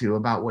talked to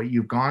about what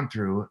you've gone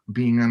through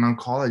being an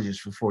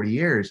oncologist for 40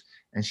 years?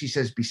 And she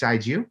says,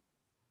 "Besides you?"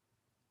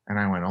 And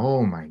I went,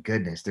 "Oh my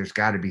goodness, there's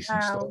got to be some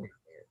Wow. story."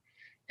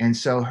 And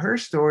so her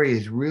story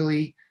is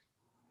really,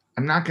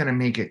 I'm not going to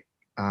make it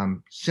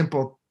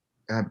simple,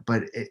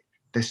 but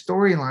the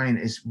storyline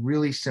is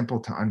really simple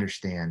to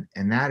understand.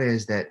 And that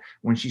is that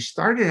when she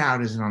started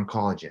out as an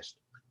oncologist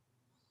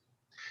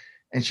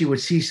and she would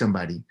see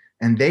somebody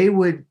and they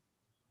would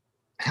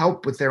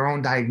help with their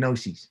own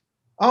diagnoses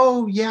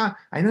oh yeah,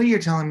 I know you're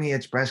telling me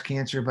it's breast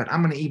cancer, but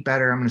I'm going to eat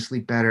better. I'm going to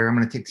sleep better. I'm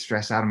going to take the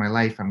stress out of my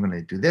life. I'm going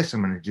to do this.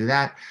 I'm going to do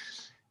that.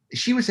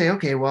 She would say,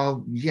 okay,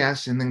 well,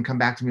 yes. And then come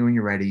back to me when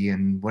you're ready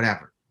and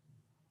whatever.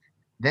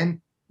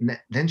 Then,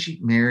 then she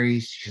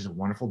marries. She has a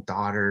wonderful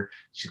daughter.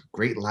 She's a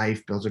great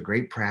life, builds a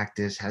great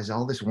practice, has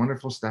all this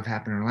wonderful stuff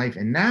happen in her life.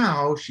 And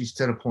now she's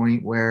to the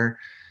point where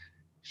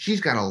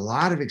she's got a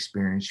lot of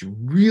experience. She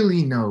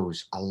really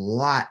knows a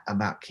lot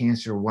about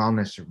cancer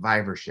wellness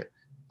survivorship,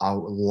 a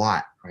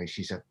lot, right?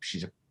 She's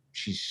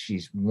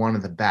one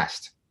of the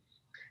best.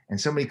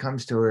 And somebody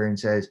comes to her and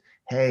says,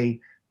 "Hey,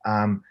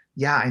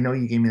 yeah, I know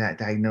you gave me that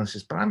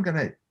diagnosis, but I'm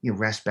gonna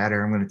rest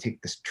better. I'm gonna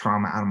take this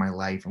trauma out of my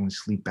life. I'm gonna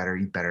sleep better,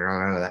 eat better."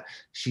 Blah, blah, blah.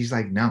 She's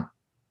like, "No,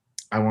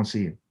 I won't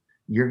see you.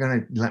 You're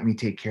gonna let me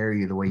take care of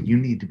you the way you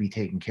need to be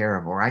taken care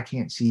of, or I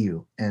can't see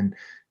you." And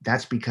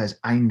that's because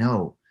I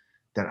know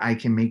that I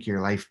can make your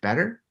life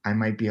better. I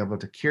might be able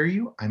to cure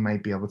you. I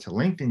might be able to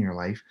lengthen your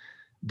life,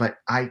 but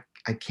I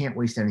can't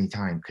waste any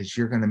time because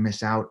you're going to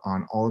miss out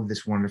on all of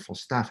this wonderful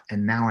stuff.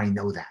 And now I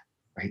know that,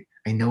 right?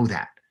 I know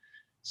that.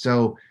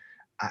 So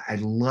I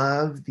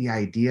love the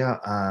idea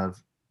of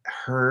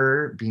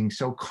her being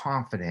so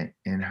confident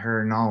in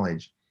her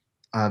knowledge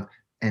of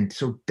and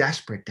so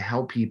desperate to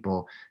help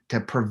people to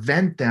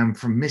prevent them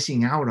from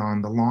missing out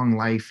on the long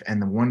life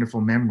and the wonderful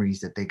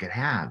memories that they could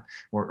have.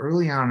 Where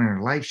early on in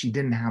her life, she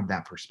didn't have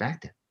that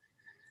perspective.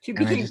 She And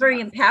I became just, very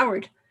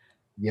empowered.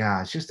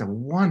 yeah, it's just a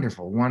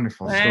wonderful,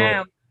 wonderful story.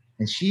 Wow.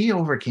 And she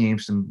overcame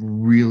some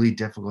really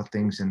difficult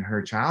things in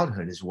her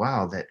childhood as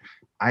well that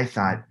I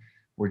thought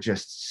were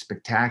just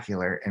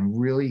spectacular and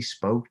really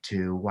spoke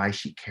to why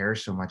she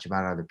cares so much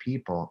about other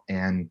people.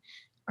 And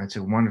it's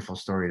a wonderful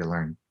story to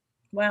learn.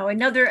 Wow.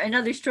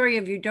 Another story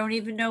of you don't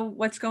even know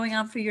what's going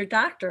on for your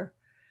doctor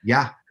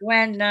Yeah,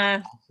 when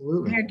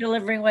absolutely. you're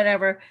delivering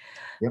whatever.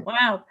 Yep.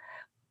 Wow.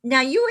 Now,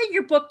 you in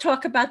your book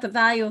talk about the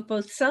value of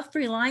both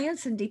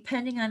self-reliance and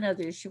depending on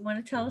others. You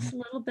want to tell us a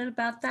little bit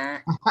about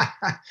that?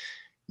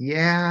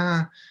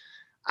 Yeah.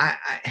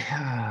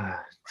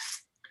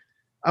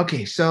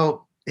 Okay.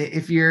 So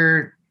if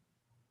you're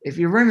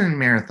running a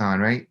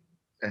marathon, right?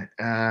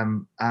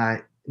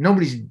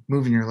 Nobody's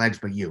moving your legs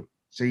but you.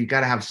 So you got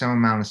to have some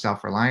amount of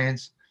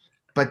self-reliance.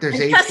 But there's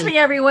And aid trust stations. me,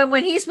 everyone,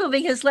 when he's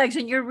moving his legs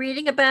and you're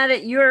reading about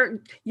it, you're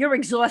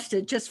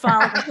exhausted just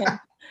following him.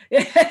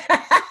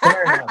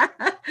 Fair enough.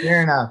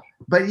 Fair enough.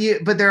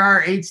 But there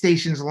are aid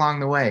stations along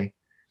the way.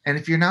 And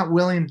if you're not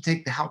willing to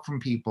take the help from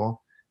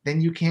people, then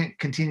you can't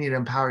continue to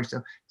empower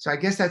yourself. So I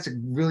guess that's a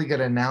really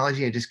good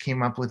analogy. I just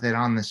came up with it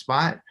on the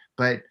spot.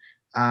 But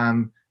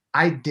um,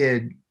 I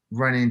did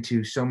run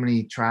into so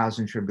many trials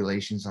and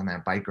tribulations on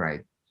that bike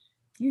ride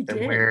You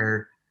did.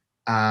 where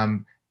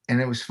and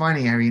it was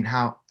funny. I mean,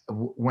 how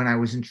when I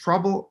was in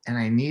trouble and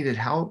I needed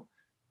help,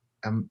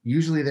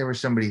 usually there was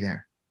somebody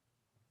there.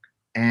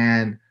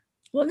 And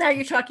Well, now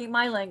you're talking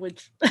my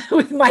language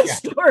with my yeah,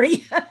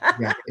 story. yeah,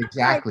 Right.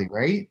 exactly,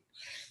 right?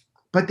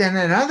 But then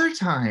at other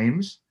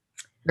times,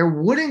 there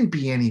wouldn't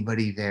be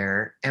anybody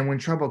there. And when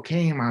trouble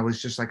came, I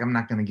was just like, I'm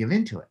not going to give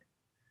into it.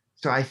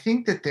 So I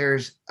think that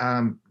there's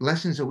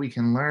lessons that we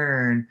can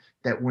learn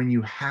that when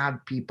you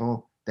have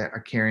people that are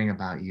caring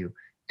about you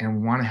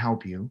and want to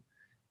help you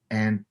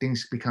and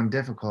things become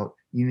difficult,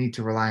 you need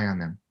to rely on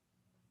them.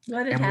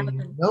 Let it And when you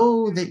happen.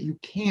 know that you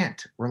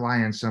can't rely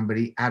on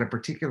somebody at a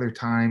particular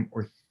time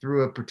or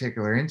through a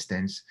particular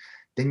instance,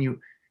 then you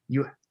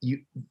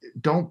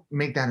don't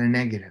make that a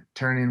negative.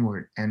 Turn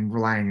inward and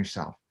rely on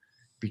yourself,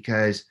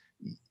 because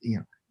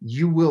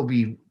you will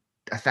be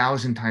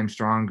 1,000 times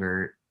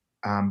stronger.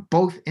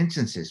 Both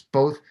instances,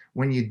 both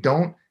when you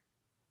don't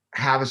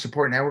have a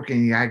support network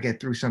and you gotta get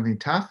through something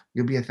tough,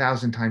 you'll be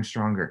 1,000 times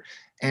stronger.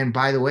 And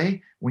by the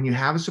way, when you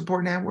have a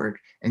support network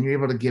and you're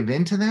able to give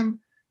in to them,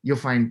 you'll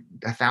find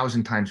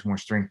 1,000 times more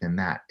strength in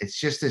that. It's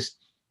just this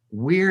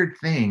weird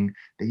thing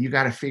that you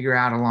got to figure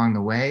out along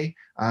the way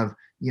of,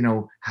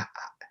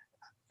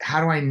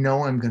 how do I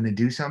know I'm going to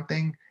do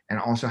something? And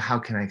also, how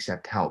can I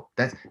accept help?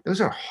 Those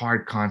are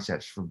hard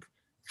concepts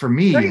for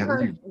me Very at least.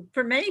 hard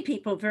for many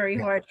people, very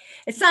Yeah. hard.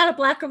 It's not a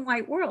black and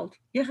white world.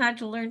 You had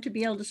to learn to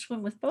be able to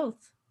swim with both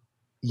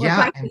or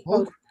Yeah, and practice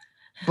both.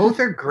 both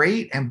are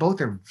great and both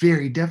are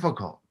very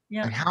difficult.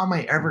 Yeah. Like, how am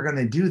I ever going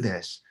to do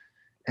this?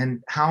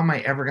 And how am I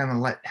ever going to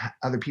let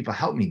other people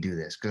help me do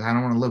this? Because I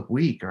don't want to look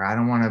weak, or I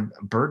don't want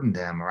to burden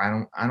them, or I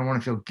don't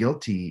want to feel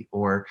guilty,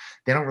 or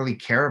they don't really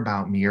care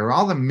about me, or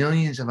all the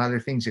millions of other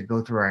things that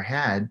go through our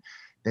head.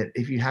 That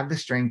if you have the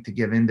strength to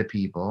give in to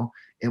people,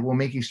 it will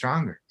make you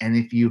stronger. And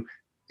if you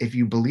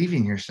believe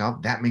in yourself,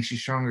 that makes you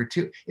stronger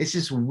too. It's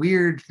this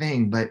weird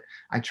thing, but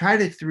I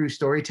tried it through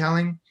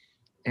storytelling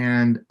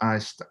and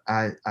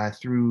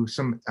through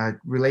some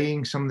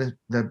relating some of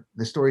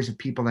the stories of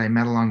people that I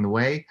met along the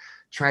way,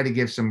 try to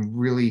give some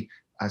really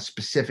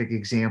specific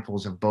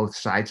examples of both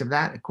sides of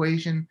that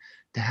equation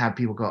to have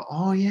people go,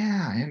 oh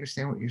yeah, I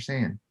understand what you're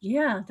saying.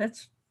 Yeah,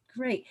 that's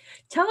great.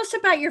 Tell us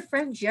about your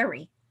friend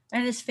Jerry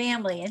and his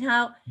family and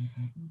how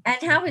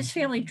his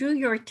family drew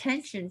your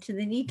attention to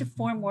the need to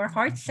form more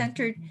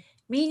heart-centered,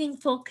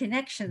 meaningful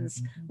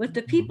connections with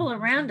the people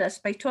around us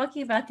by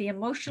talking about the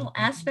emotional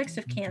aspects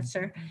of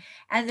cancer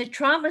and the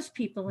traumas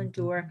people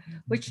endure,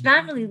 which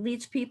not only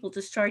leads people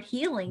to start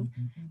healing,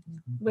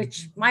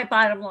 which my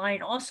bottom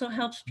line also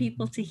helps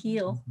people to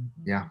heal.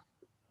 Yeah.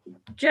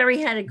 Jerry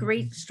had a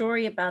great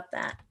story about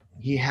that.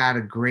 He had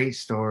a great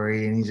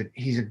story, and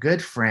he's a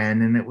good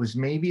friend. And it was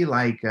maybe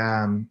like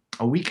a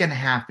week and a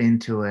half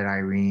into it,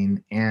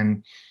 Irene,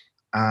 and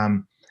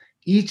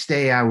each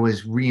day I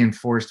was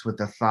reinforced with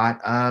the thought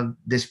of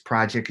this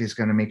project is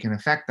going to make an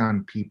effect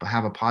on people,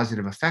 have a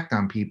positive effect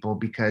on people,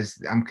 because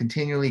I'm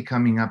continually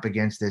coming up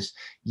against this.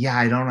 Yeah,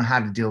 I don't know how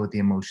to deal with the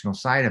emotional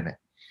side of it.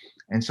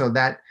 And so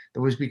that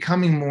was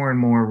becoming more and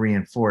more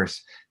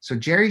reinforced. So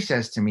Jerry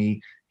says to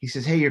me, he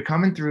says, "Hey, you're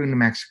coming through New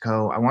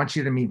Mexico. I want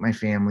you to meet my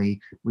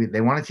family. They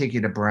want to take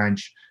you to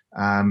brunch,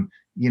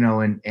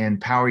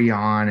 and power you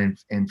on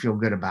and feel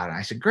good about it."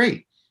 I said,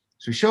 "Great."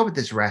 So we show up at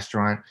this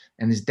restaurant,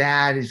 and his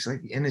dad is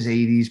like in his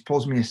 80s,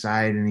 pulls me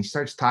aside, and he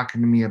starts talking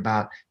to me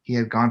about he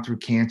had gone through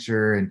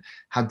cancer and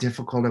how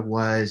difficult it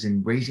was,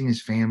 and raising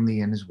his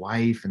family and his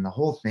wife and the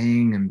whole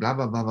thing, and blah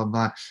blah blah blah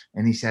blah.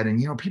 And he said,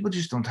 "And people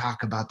just don't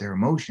talk about their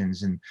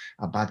emotions and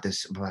about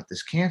this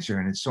cancer,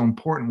 and it's so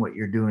important what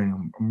you're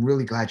doing. I'm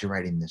really glad you're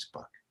writing this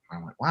book." I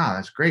went, "Wow,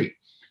 that's great."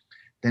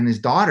 Then his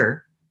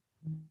daughter,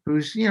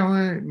 who's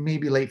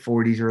maybe late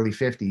 40s, early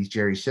 50s,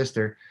 Jerry's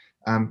sister,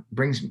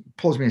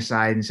 pulls me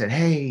aside and said,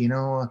 "Hey,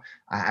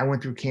 I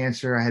went through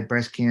cancer. I had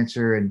breast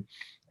cancer and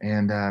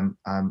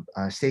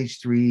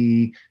stage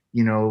 3,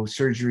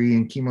 surgery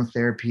and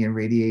chemotherapy and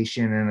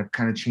radiation, and it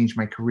kind of changed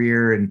my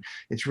career, and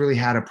it's really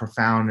had a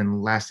profound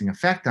and lasting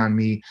effect on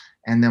me.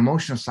 And the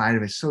emotional side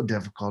of it's so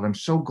difficult. I'm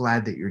so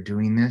glad that you're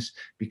doing this,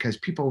 because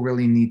people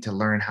really need to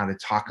learn how to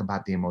talk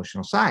about the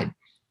emotional side."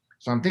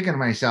 So I'm thinking to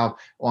myself,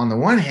 well, on the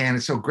one hand,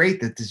 it's so great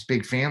that this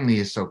big family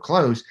is so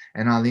close.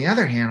 And on the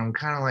other hand, I'm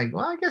kind of like,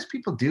 well, I guess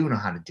people do know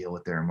how to deal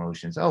with their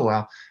emotions. Oh,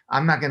 well,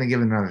 I'm not going to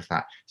give it another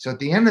thought. So at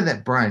the end of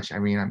that brunch, I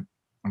mean,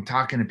 I'm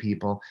talking to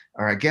people,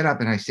 or I get up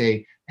and I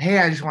say, "Hey,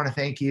 I just want to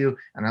thank you."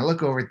 And I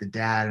look over at the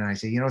dad and I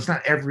say, it's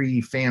not every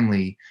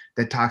family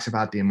that talks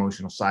about the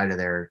emotional side of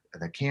their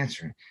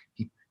cancer.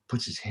 He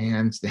puts his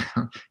hands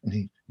down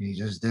and he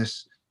does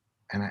this.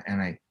 And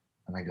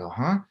I go,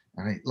 "Huh?"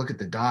 And I look at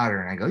the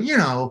daughter and I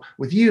go,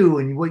 "With you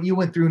and what you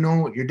went through,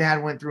 knowing what your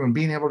dad went through and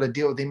being able to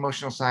deal with the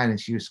emotional side." And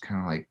she was kind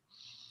of like,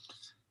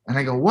 and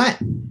I go, "What?"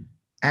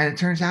 And it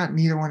turns out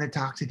neither one had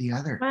talked to the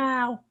other.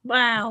 Wow.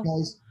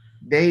 Because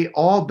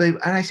and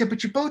I said,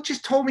 "But you both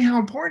just told me how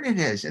important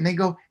it is." And they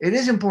go, "It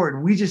is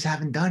important. We just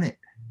haven't done it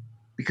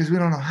because we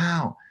don't know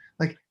how."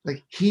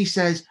 Like he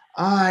says,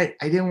 "Oh, I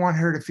didn't want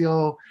her to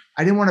feel,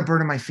 I didn't want to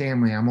burden my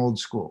family. I'm old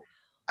school.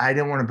 I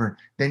didn't want to burn."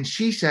 Then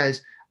she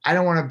says, "I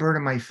don't want to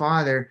burden my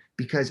father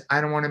because I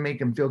don't want to make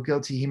him feel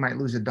guilty. He might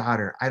lose a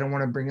daughter. I don't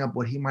want to bring up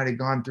what he might have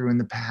gone through in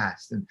the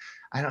past. And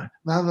I don't,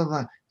 blah, blah,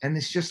 blah." And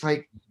it's just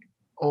like,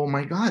 oh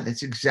my God,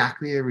 that's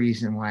exactly the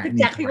reason why I need to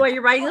Exactly why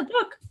you're writing the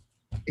book.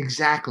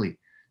 Exactly.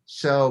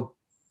 So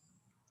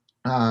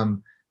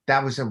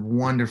that was a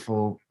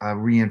wonderful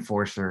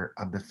reinforcer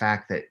of the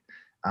fact that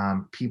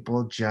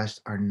people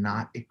just are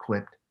not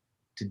equipped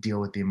to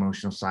deal with the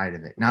emotional side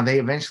of it. Now they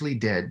eventually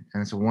did,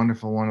 and it's a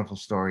wonderful, wonderful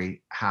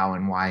story how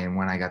and why and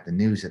when I got the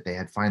news that they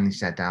had finally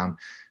sat down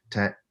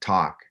to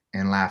talk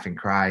and laugh and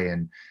cry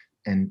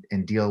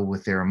and deal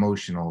with their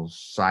emotional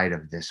side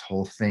of this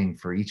whole thing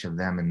for each of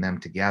them and them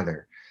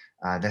together.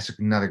 That's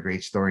another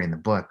great story in the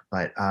book,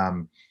 but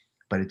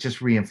it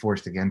just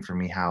reinforced again for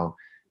me how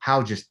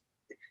just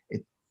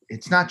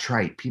it's not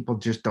trite. People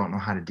just don't know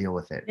how to deal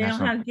with it. They don't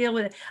know how to deal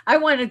with it. I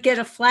want to get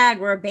a flag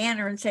or a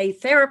banner and say,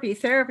 "Therapy,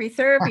 therapy,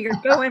 therapy," or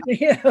go and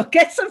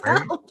get some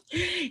help,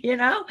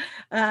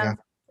 Yeah.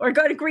 or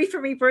go to Grief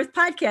and Rebirth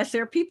podcast.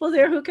 There are people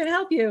there who can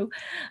help you.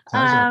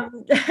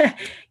 Sounds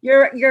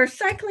Your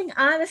cycling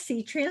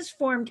odyssey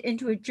transformed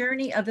into a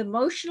journey of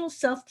emotional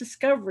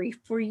self-discovery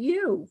for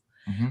you.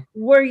 Mhm.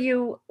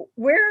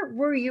 Where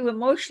were you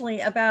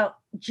emotionally about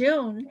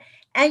June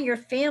and your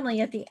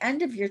family at the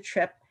end of your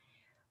trip?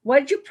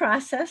 What did you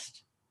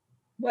process?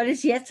 What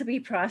is yet to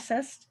be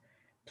processed?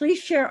 Please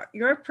share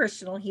your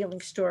personal healing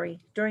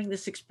story during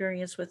this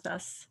experience with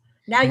us.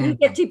 Now you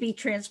get to be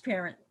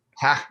transparent.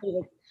 Ha.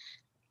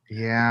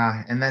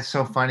 Yeah, and that's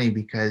so funny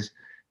because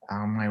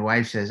my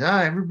wife says, "Oh,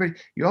 everybody,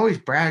 you always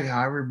brag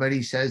how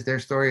everybody says their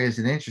story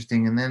isn't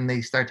interesting, and then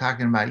they start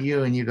talking about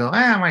you, and you go,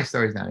 my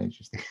story's not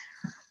interesting."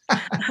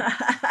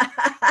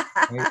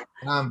 Right?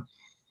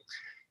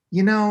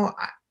 You know,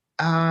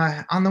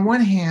 on the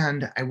one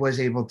hand, I was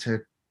able to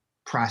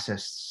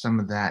process some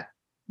of that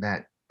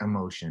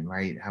emotion,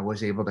 right? I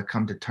was able to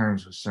come to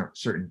terms with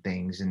certain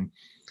things, and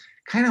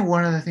kind of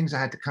one of the things I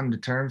had to come to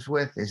terms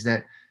with is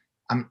that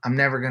I'm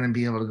never going to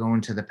be able to go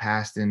into the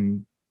past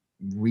and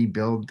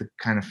rebuild the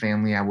kind of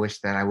family I wish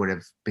that I would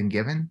have been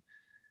given,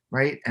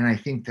 right? And I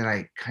think that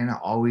I kind of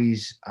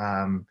always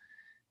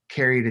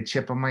carried a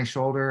chip on my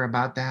shoulder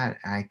about that.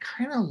 I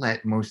kind of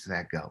let most of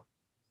that go.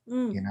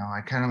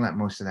 I kind of let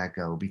most of that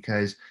go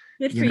because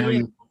Good for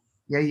you.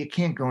 you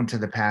can't go into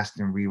the past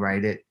and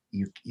rewrite it.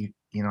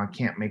 I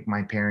can't make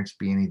my parents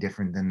be any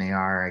different than they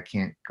are. I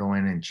can't go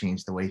in and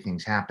change the way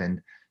things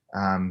happened.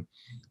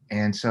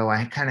 And so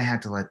I kind of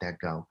had to let that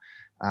go.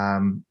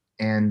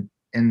 And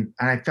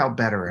I felt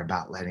better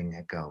about letting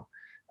it go.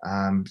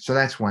 So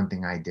that's one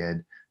thing I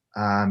did.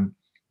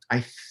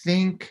 I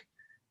think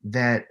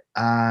that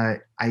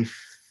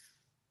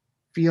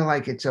feel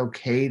like it's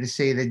okay to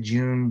say that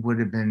June would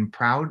have been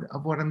proud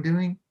of what I'm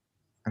doing.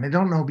 And I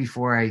don't know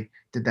before I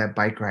did that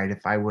bike ride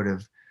if I would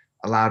have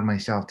allowed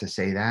myself to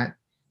say that.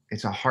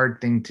 It's a hard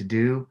thing to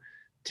do,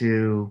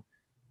 to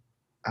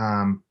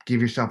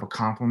give yourself a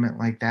compliment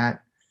like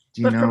that.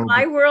 Do you But from know?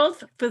 my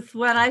world, with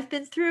what I've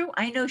been through,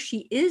 I know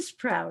she is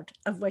proud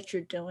of what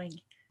you're doing.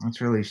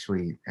 That's really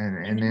sweet,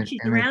 I know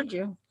she's around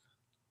you.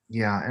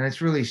 yeah, and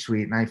it's really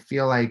sweet, and I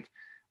feel like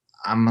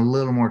I'm a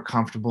little more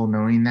comfortable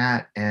knowing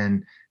that,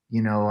 and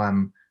you know,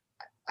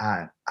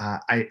 I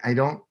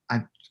don't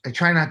I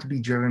try not to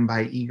be driven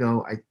by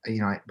ego.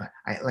 But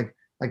I like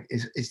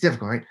it's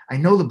difficult, right? I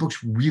know the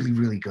book's really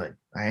really good.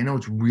 Right? I know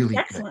it's really good.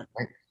 Excellent.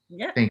 Right?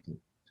 Yeah. Thank you.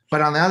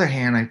 But on the other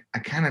hand, I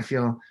kind of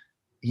feel,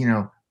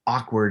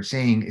 awkward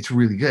saying it's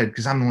really good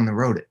because I'm the one that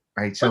wrote it,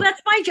 right? Well, So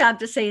that's my job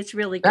to say it's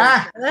really good.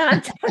 ah,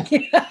 I'm telling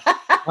you.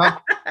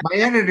 well, my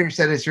editor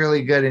said it's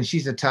really good, and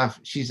she's a tough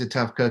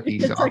cookie,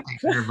 so It's I'll like-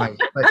 take her advice.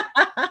 But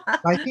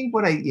I think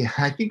what I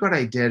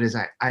did is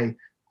I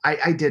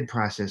did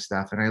process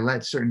stuff, and I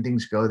let certain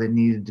things go that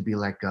needed to be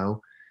let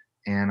go,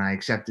 and I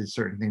accepted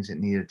certain things that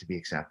needed to be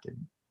accepted.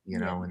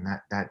 Yeah. And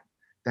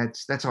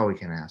that's all we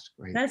can ask,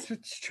 right? That's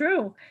what's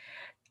true.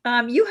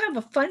 You have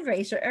a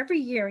fundraiser every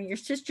year in your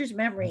sister's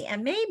memory,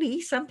 and maybe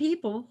some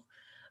people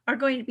are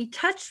going to be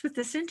touched with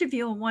this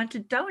interview and want to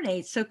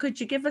donate. So could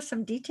you give us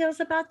some details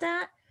about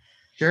that?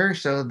 Sure.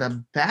 So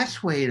the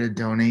best way to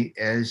donate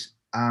is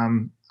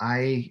when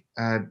I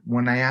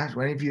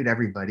interviewed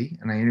everybody,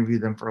 and I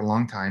interviewed them for a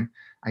long time,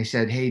 I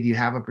said, hey, do you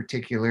have a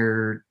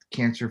particular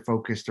cancer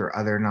focused or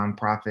other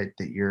nonprofit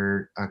that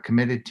you're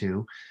committed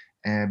to?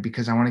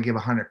 Because I want to give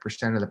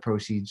 100% of the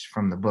proceeds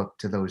from the book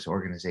to those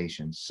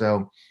organizations.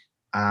 So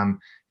if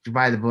you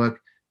buy the book,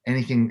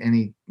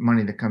 any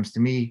money that comes to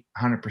me,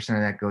 100%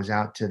 of that goes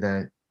out to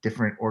the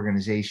different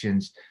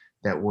organizations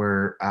that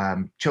were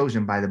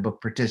chosen by the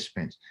book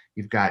participants.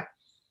 You've got,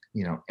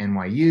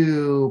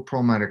 NYU,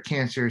 Perlmutter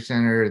Cancer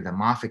Center, the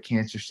Moffitt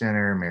Cancer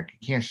Center, American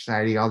Cancer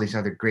Society, all these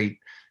other great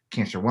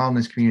cancer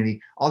wellness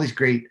community, all these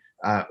great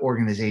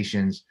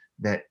organizations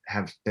that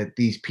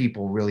these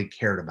people really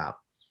cared about.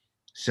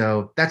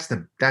 So that's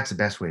the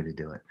best way to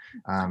do it.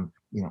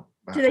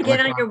 Do they get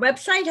on your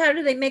website? How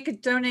do they make a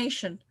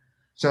donation?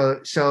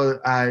 So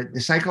the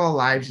Cycle of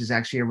Lives is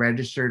actually a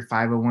registered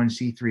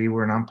 501c3.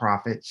 We're a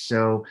nonprofit,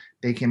 so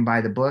they can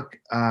buy the book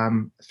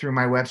through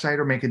my website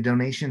or make a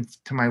donation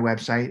to my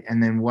website.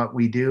 And then what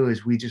we do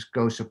is we just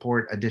go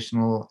support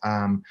additional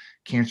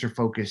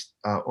cancer-focused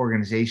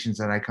organizations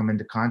that I come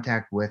into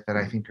contact with that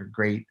I think are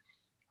great,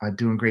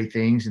 doing great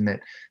things, and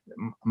that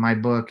my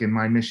book and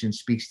my mission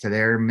speaks to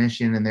their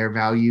mission and their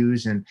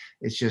values, and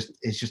it's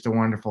just a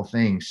wonderful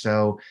thing.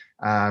 So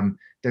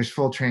there's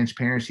full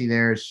transparency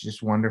there. It's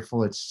just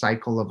wonderful. It's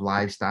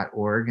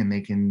cycleoflives.org, and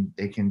they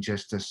can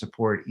just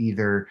support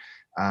either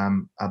I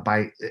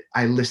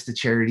list the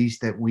charities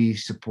that we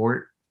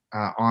support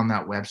on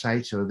that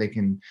website, so they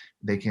can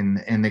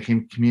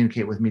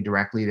communicate with me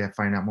directly to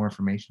find out more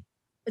information.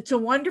 It's a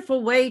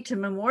wonderful way to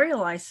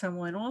memorialize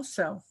someone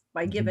also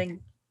by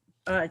giving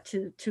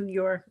to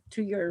your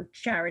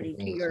charity,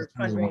 to your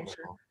fundraiser.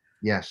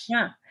 Yes.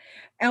 Yeah.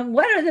 And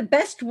what are the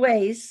best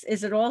ways?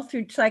 Is it all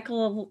through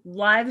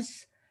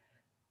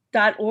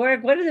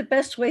cycleoflives.org? What are the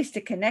best ways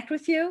to connect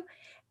with you?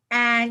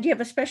 And do you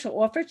have a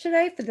special offer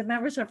today for the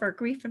members of our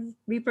Grief and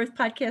Rebirth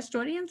podcast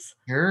audience?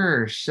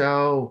 Sure.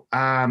 So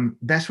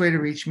best way to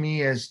reach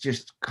me is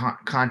just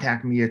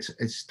contact me.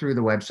 It's through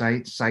the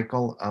website,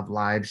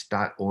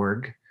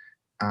 cycleoflives.org.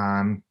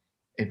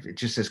 If it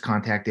just says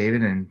contact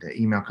David, and the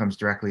email comes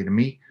directly to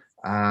me.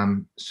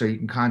 So you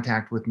can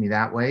contact with me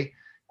that way.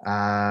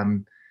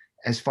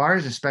 As far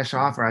as a special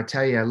offer, I'll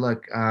tell you,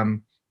 look,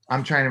 I'm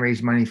trying to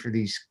raise money for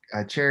these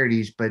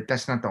charities, but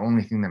that's not the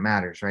only thing that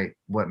matters, right?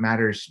 What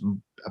matters,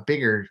 a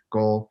bigger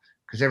goal,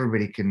 because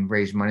everybody can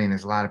raise money, and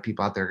there's a lot of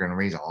people out there going to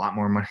raise a lot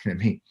more money than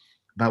me.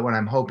 But what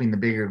I'm hoping the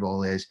bigger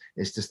goal is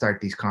to start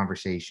these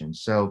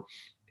conversations. So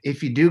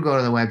if you do go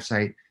to the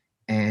website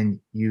and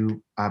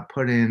you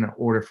put in an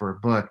order for a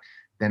book,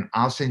 then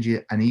I'll send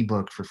you an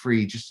ebook for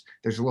free. Just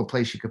there's a little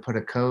place you could put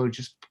a code.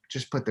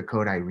 Just put the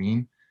code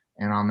Irene,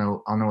 and I'll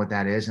know what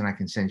that is, and I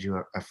can send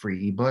you a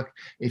free ebook.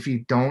 If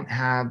you don't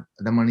have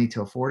the money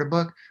to afford a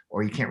book,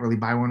 or you can't really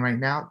buy one right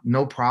now,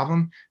 no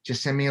problem.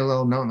 Just send me a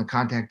little note in the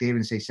contact David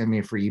and say, send me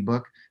a free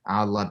ebook.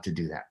 I'd love to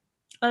do that.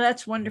 Oh,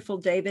 that's wonderful,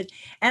 David.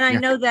 And I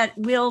know that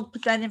we'll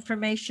put that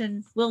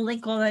information, we'll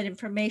link all that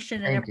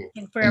information and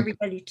everything for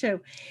everybody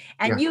too.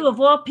 And you, of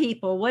all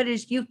people,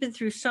 you've been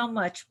through so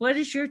much. What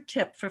is your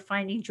tip for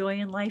finding joy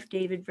in life,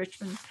 David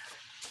Richmond?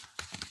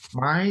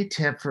 My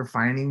tip for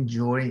finding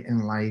joy in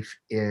life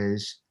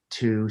is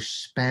to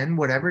spend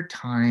whatever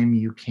time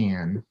you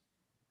can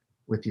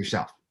with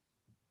yourself.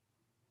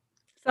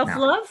 Now,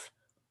 Self-love?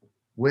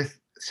 with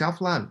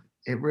self-love,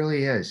 it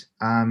really is.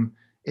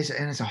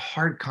 It's a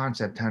hard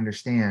concept to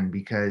understand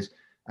because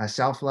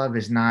self-love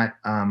is not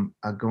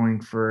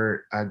going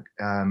for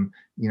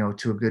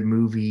to a good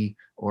movie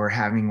or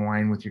having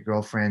wine with your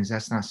girlfriends.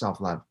 That's not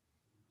self-love.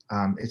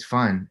 It's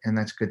fun and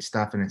that's good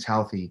stuff and it's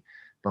healthy.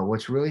 But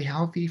what's really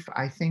healthy,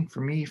 I think,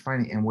 for me,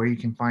 finding and where you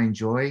can find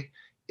joy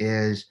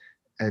is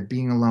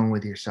being alone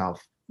with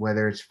yourself,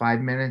 whether it's 5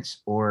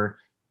 minutes or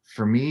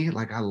for me,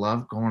 like I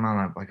love going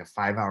on a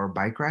 5 hour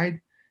bike ride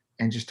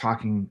and just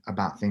talking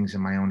about things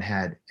in my own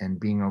head and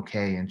being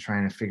okay and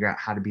trying to figure out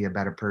how to be a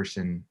better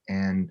person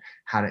and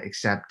how to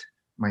accept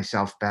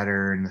myself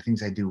better and the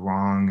things I do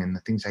wrong and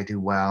the things I do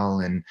well.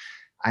 And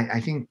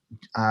I think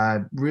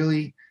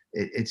really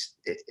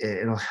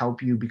it'll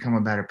help you become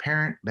a better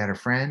parent, better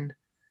friend,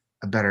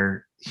 a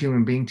better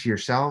human being to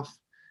yourself.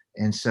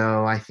 And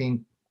so I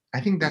think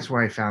that's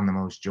where I found the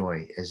most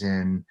joy is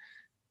in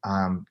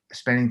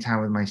spending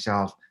time with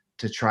myself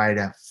to try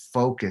to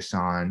focus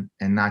on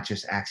and not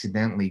just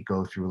accidentally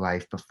go through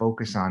life, but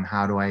focus on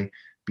how do I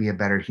be a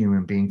better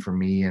human being for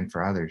me and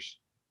for others.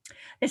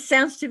 It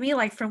sounds to me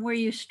like from where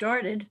you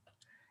started,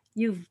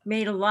 you've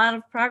made a lot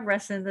of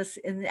progress in this,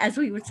 as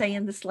we would say,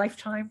 in this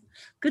lifetime.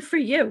 Good for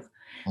you.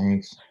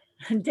 Thanks.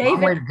 Long way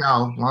David. to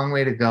go. Long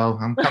way to go.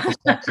 I'm a couple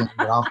steps in,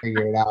 but I'll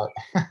figure it out.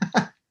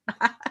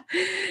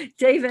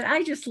 David,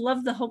 I just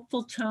love the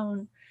hopeful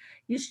tone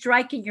you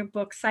strike in your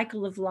book,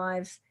 Cycle of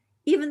Lives,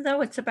 even though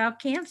it's about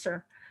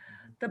cancer.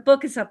 The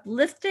book is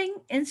uplifting,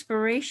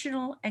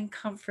 inspirational, and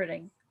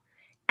comforting,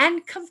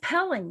 and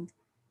compelling,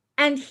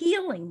 and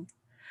healing.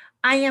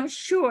 I am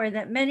sure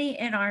that many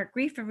in our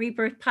Grief and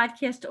Rebirth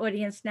podcast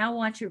audience now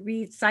want to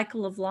read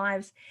Cycle of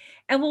Lives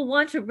and will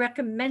want to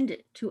recommend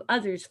it to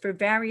others for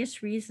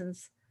various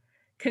reasons.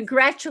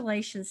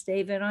 Congratulations,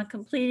 David, on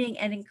completing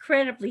an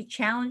incredibly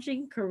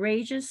challenging,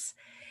 courageous,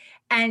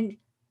 and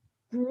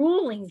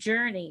grueling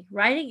journey,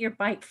 riding your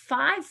bike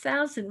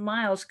 5,000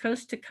 miles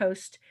coast to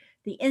coast,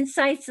 the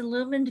insights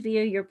illumined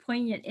via your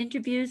poignant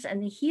interviews,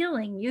 and the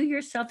healing you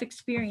yourself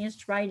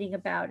experienced writing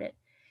about it.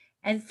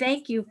 And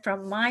thank you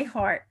from my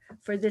heart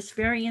for this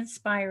very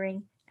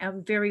inspiring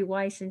and very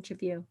wise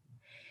interview.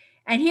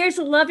 And here's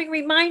a loving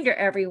reminder,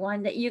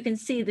 everyone, that you can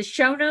see the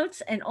show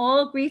notes and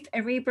all Grief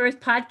and Rebirth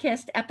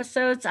podcast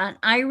episodes on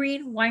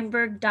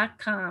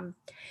ireneweinberg.com.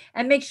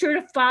 And make sure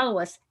to follow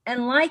us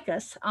and like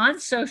us on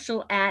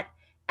social at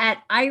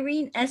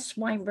Irene S.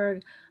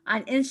 Weinberg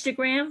on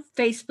Instagram,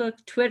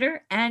 Facebook,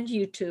 Twitter, and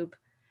YouTube.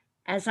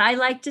 As I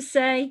like to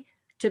say,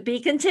 to be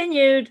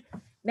continued.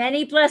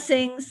 Many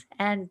blessings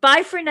and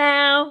bye for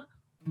now.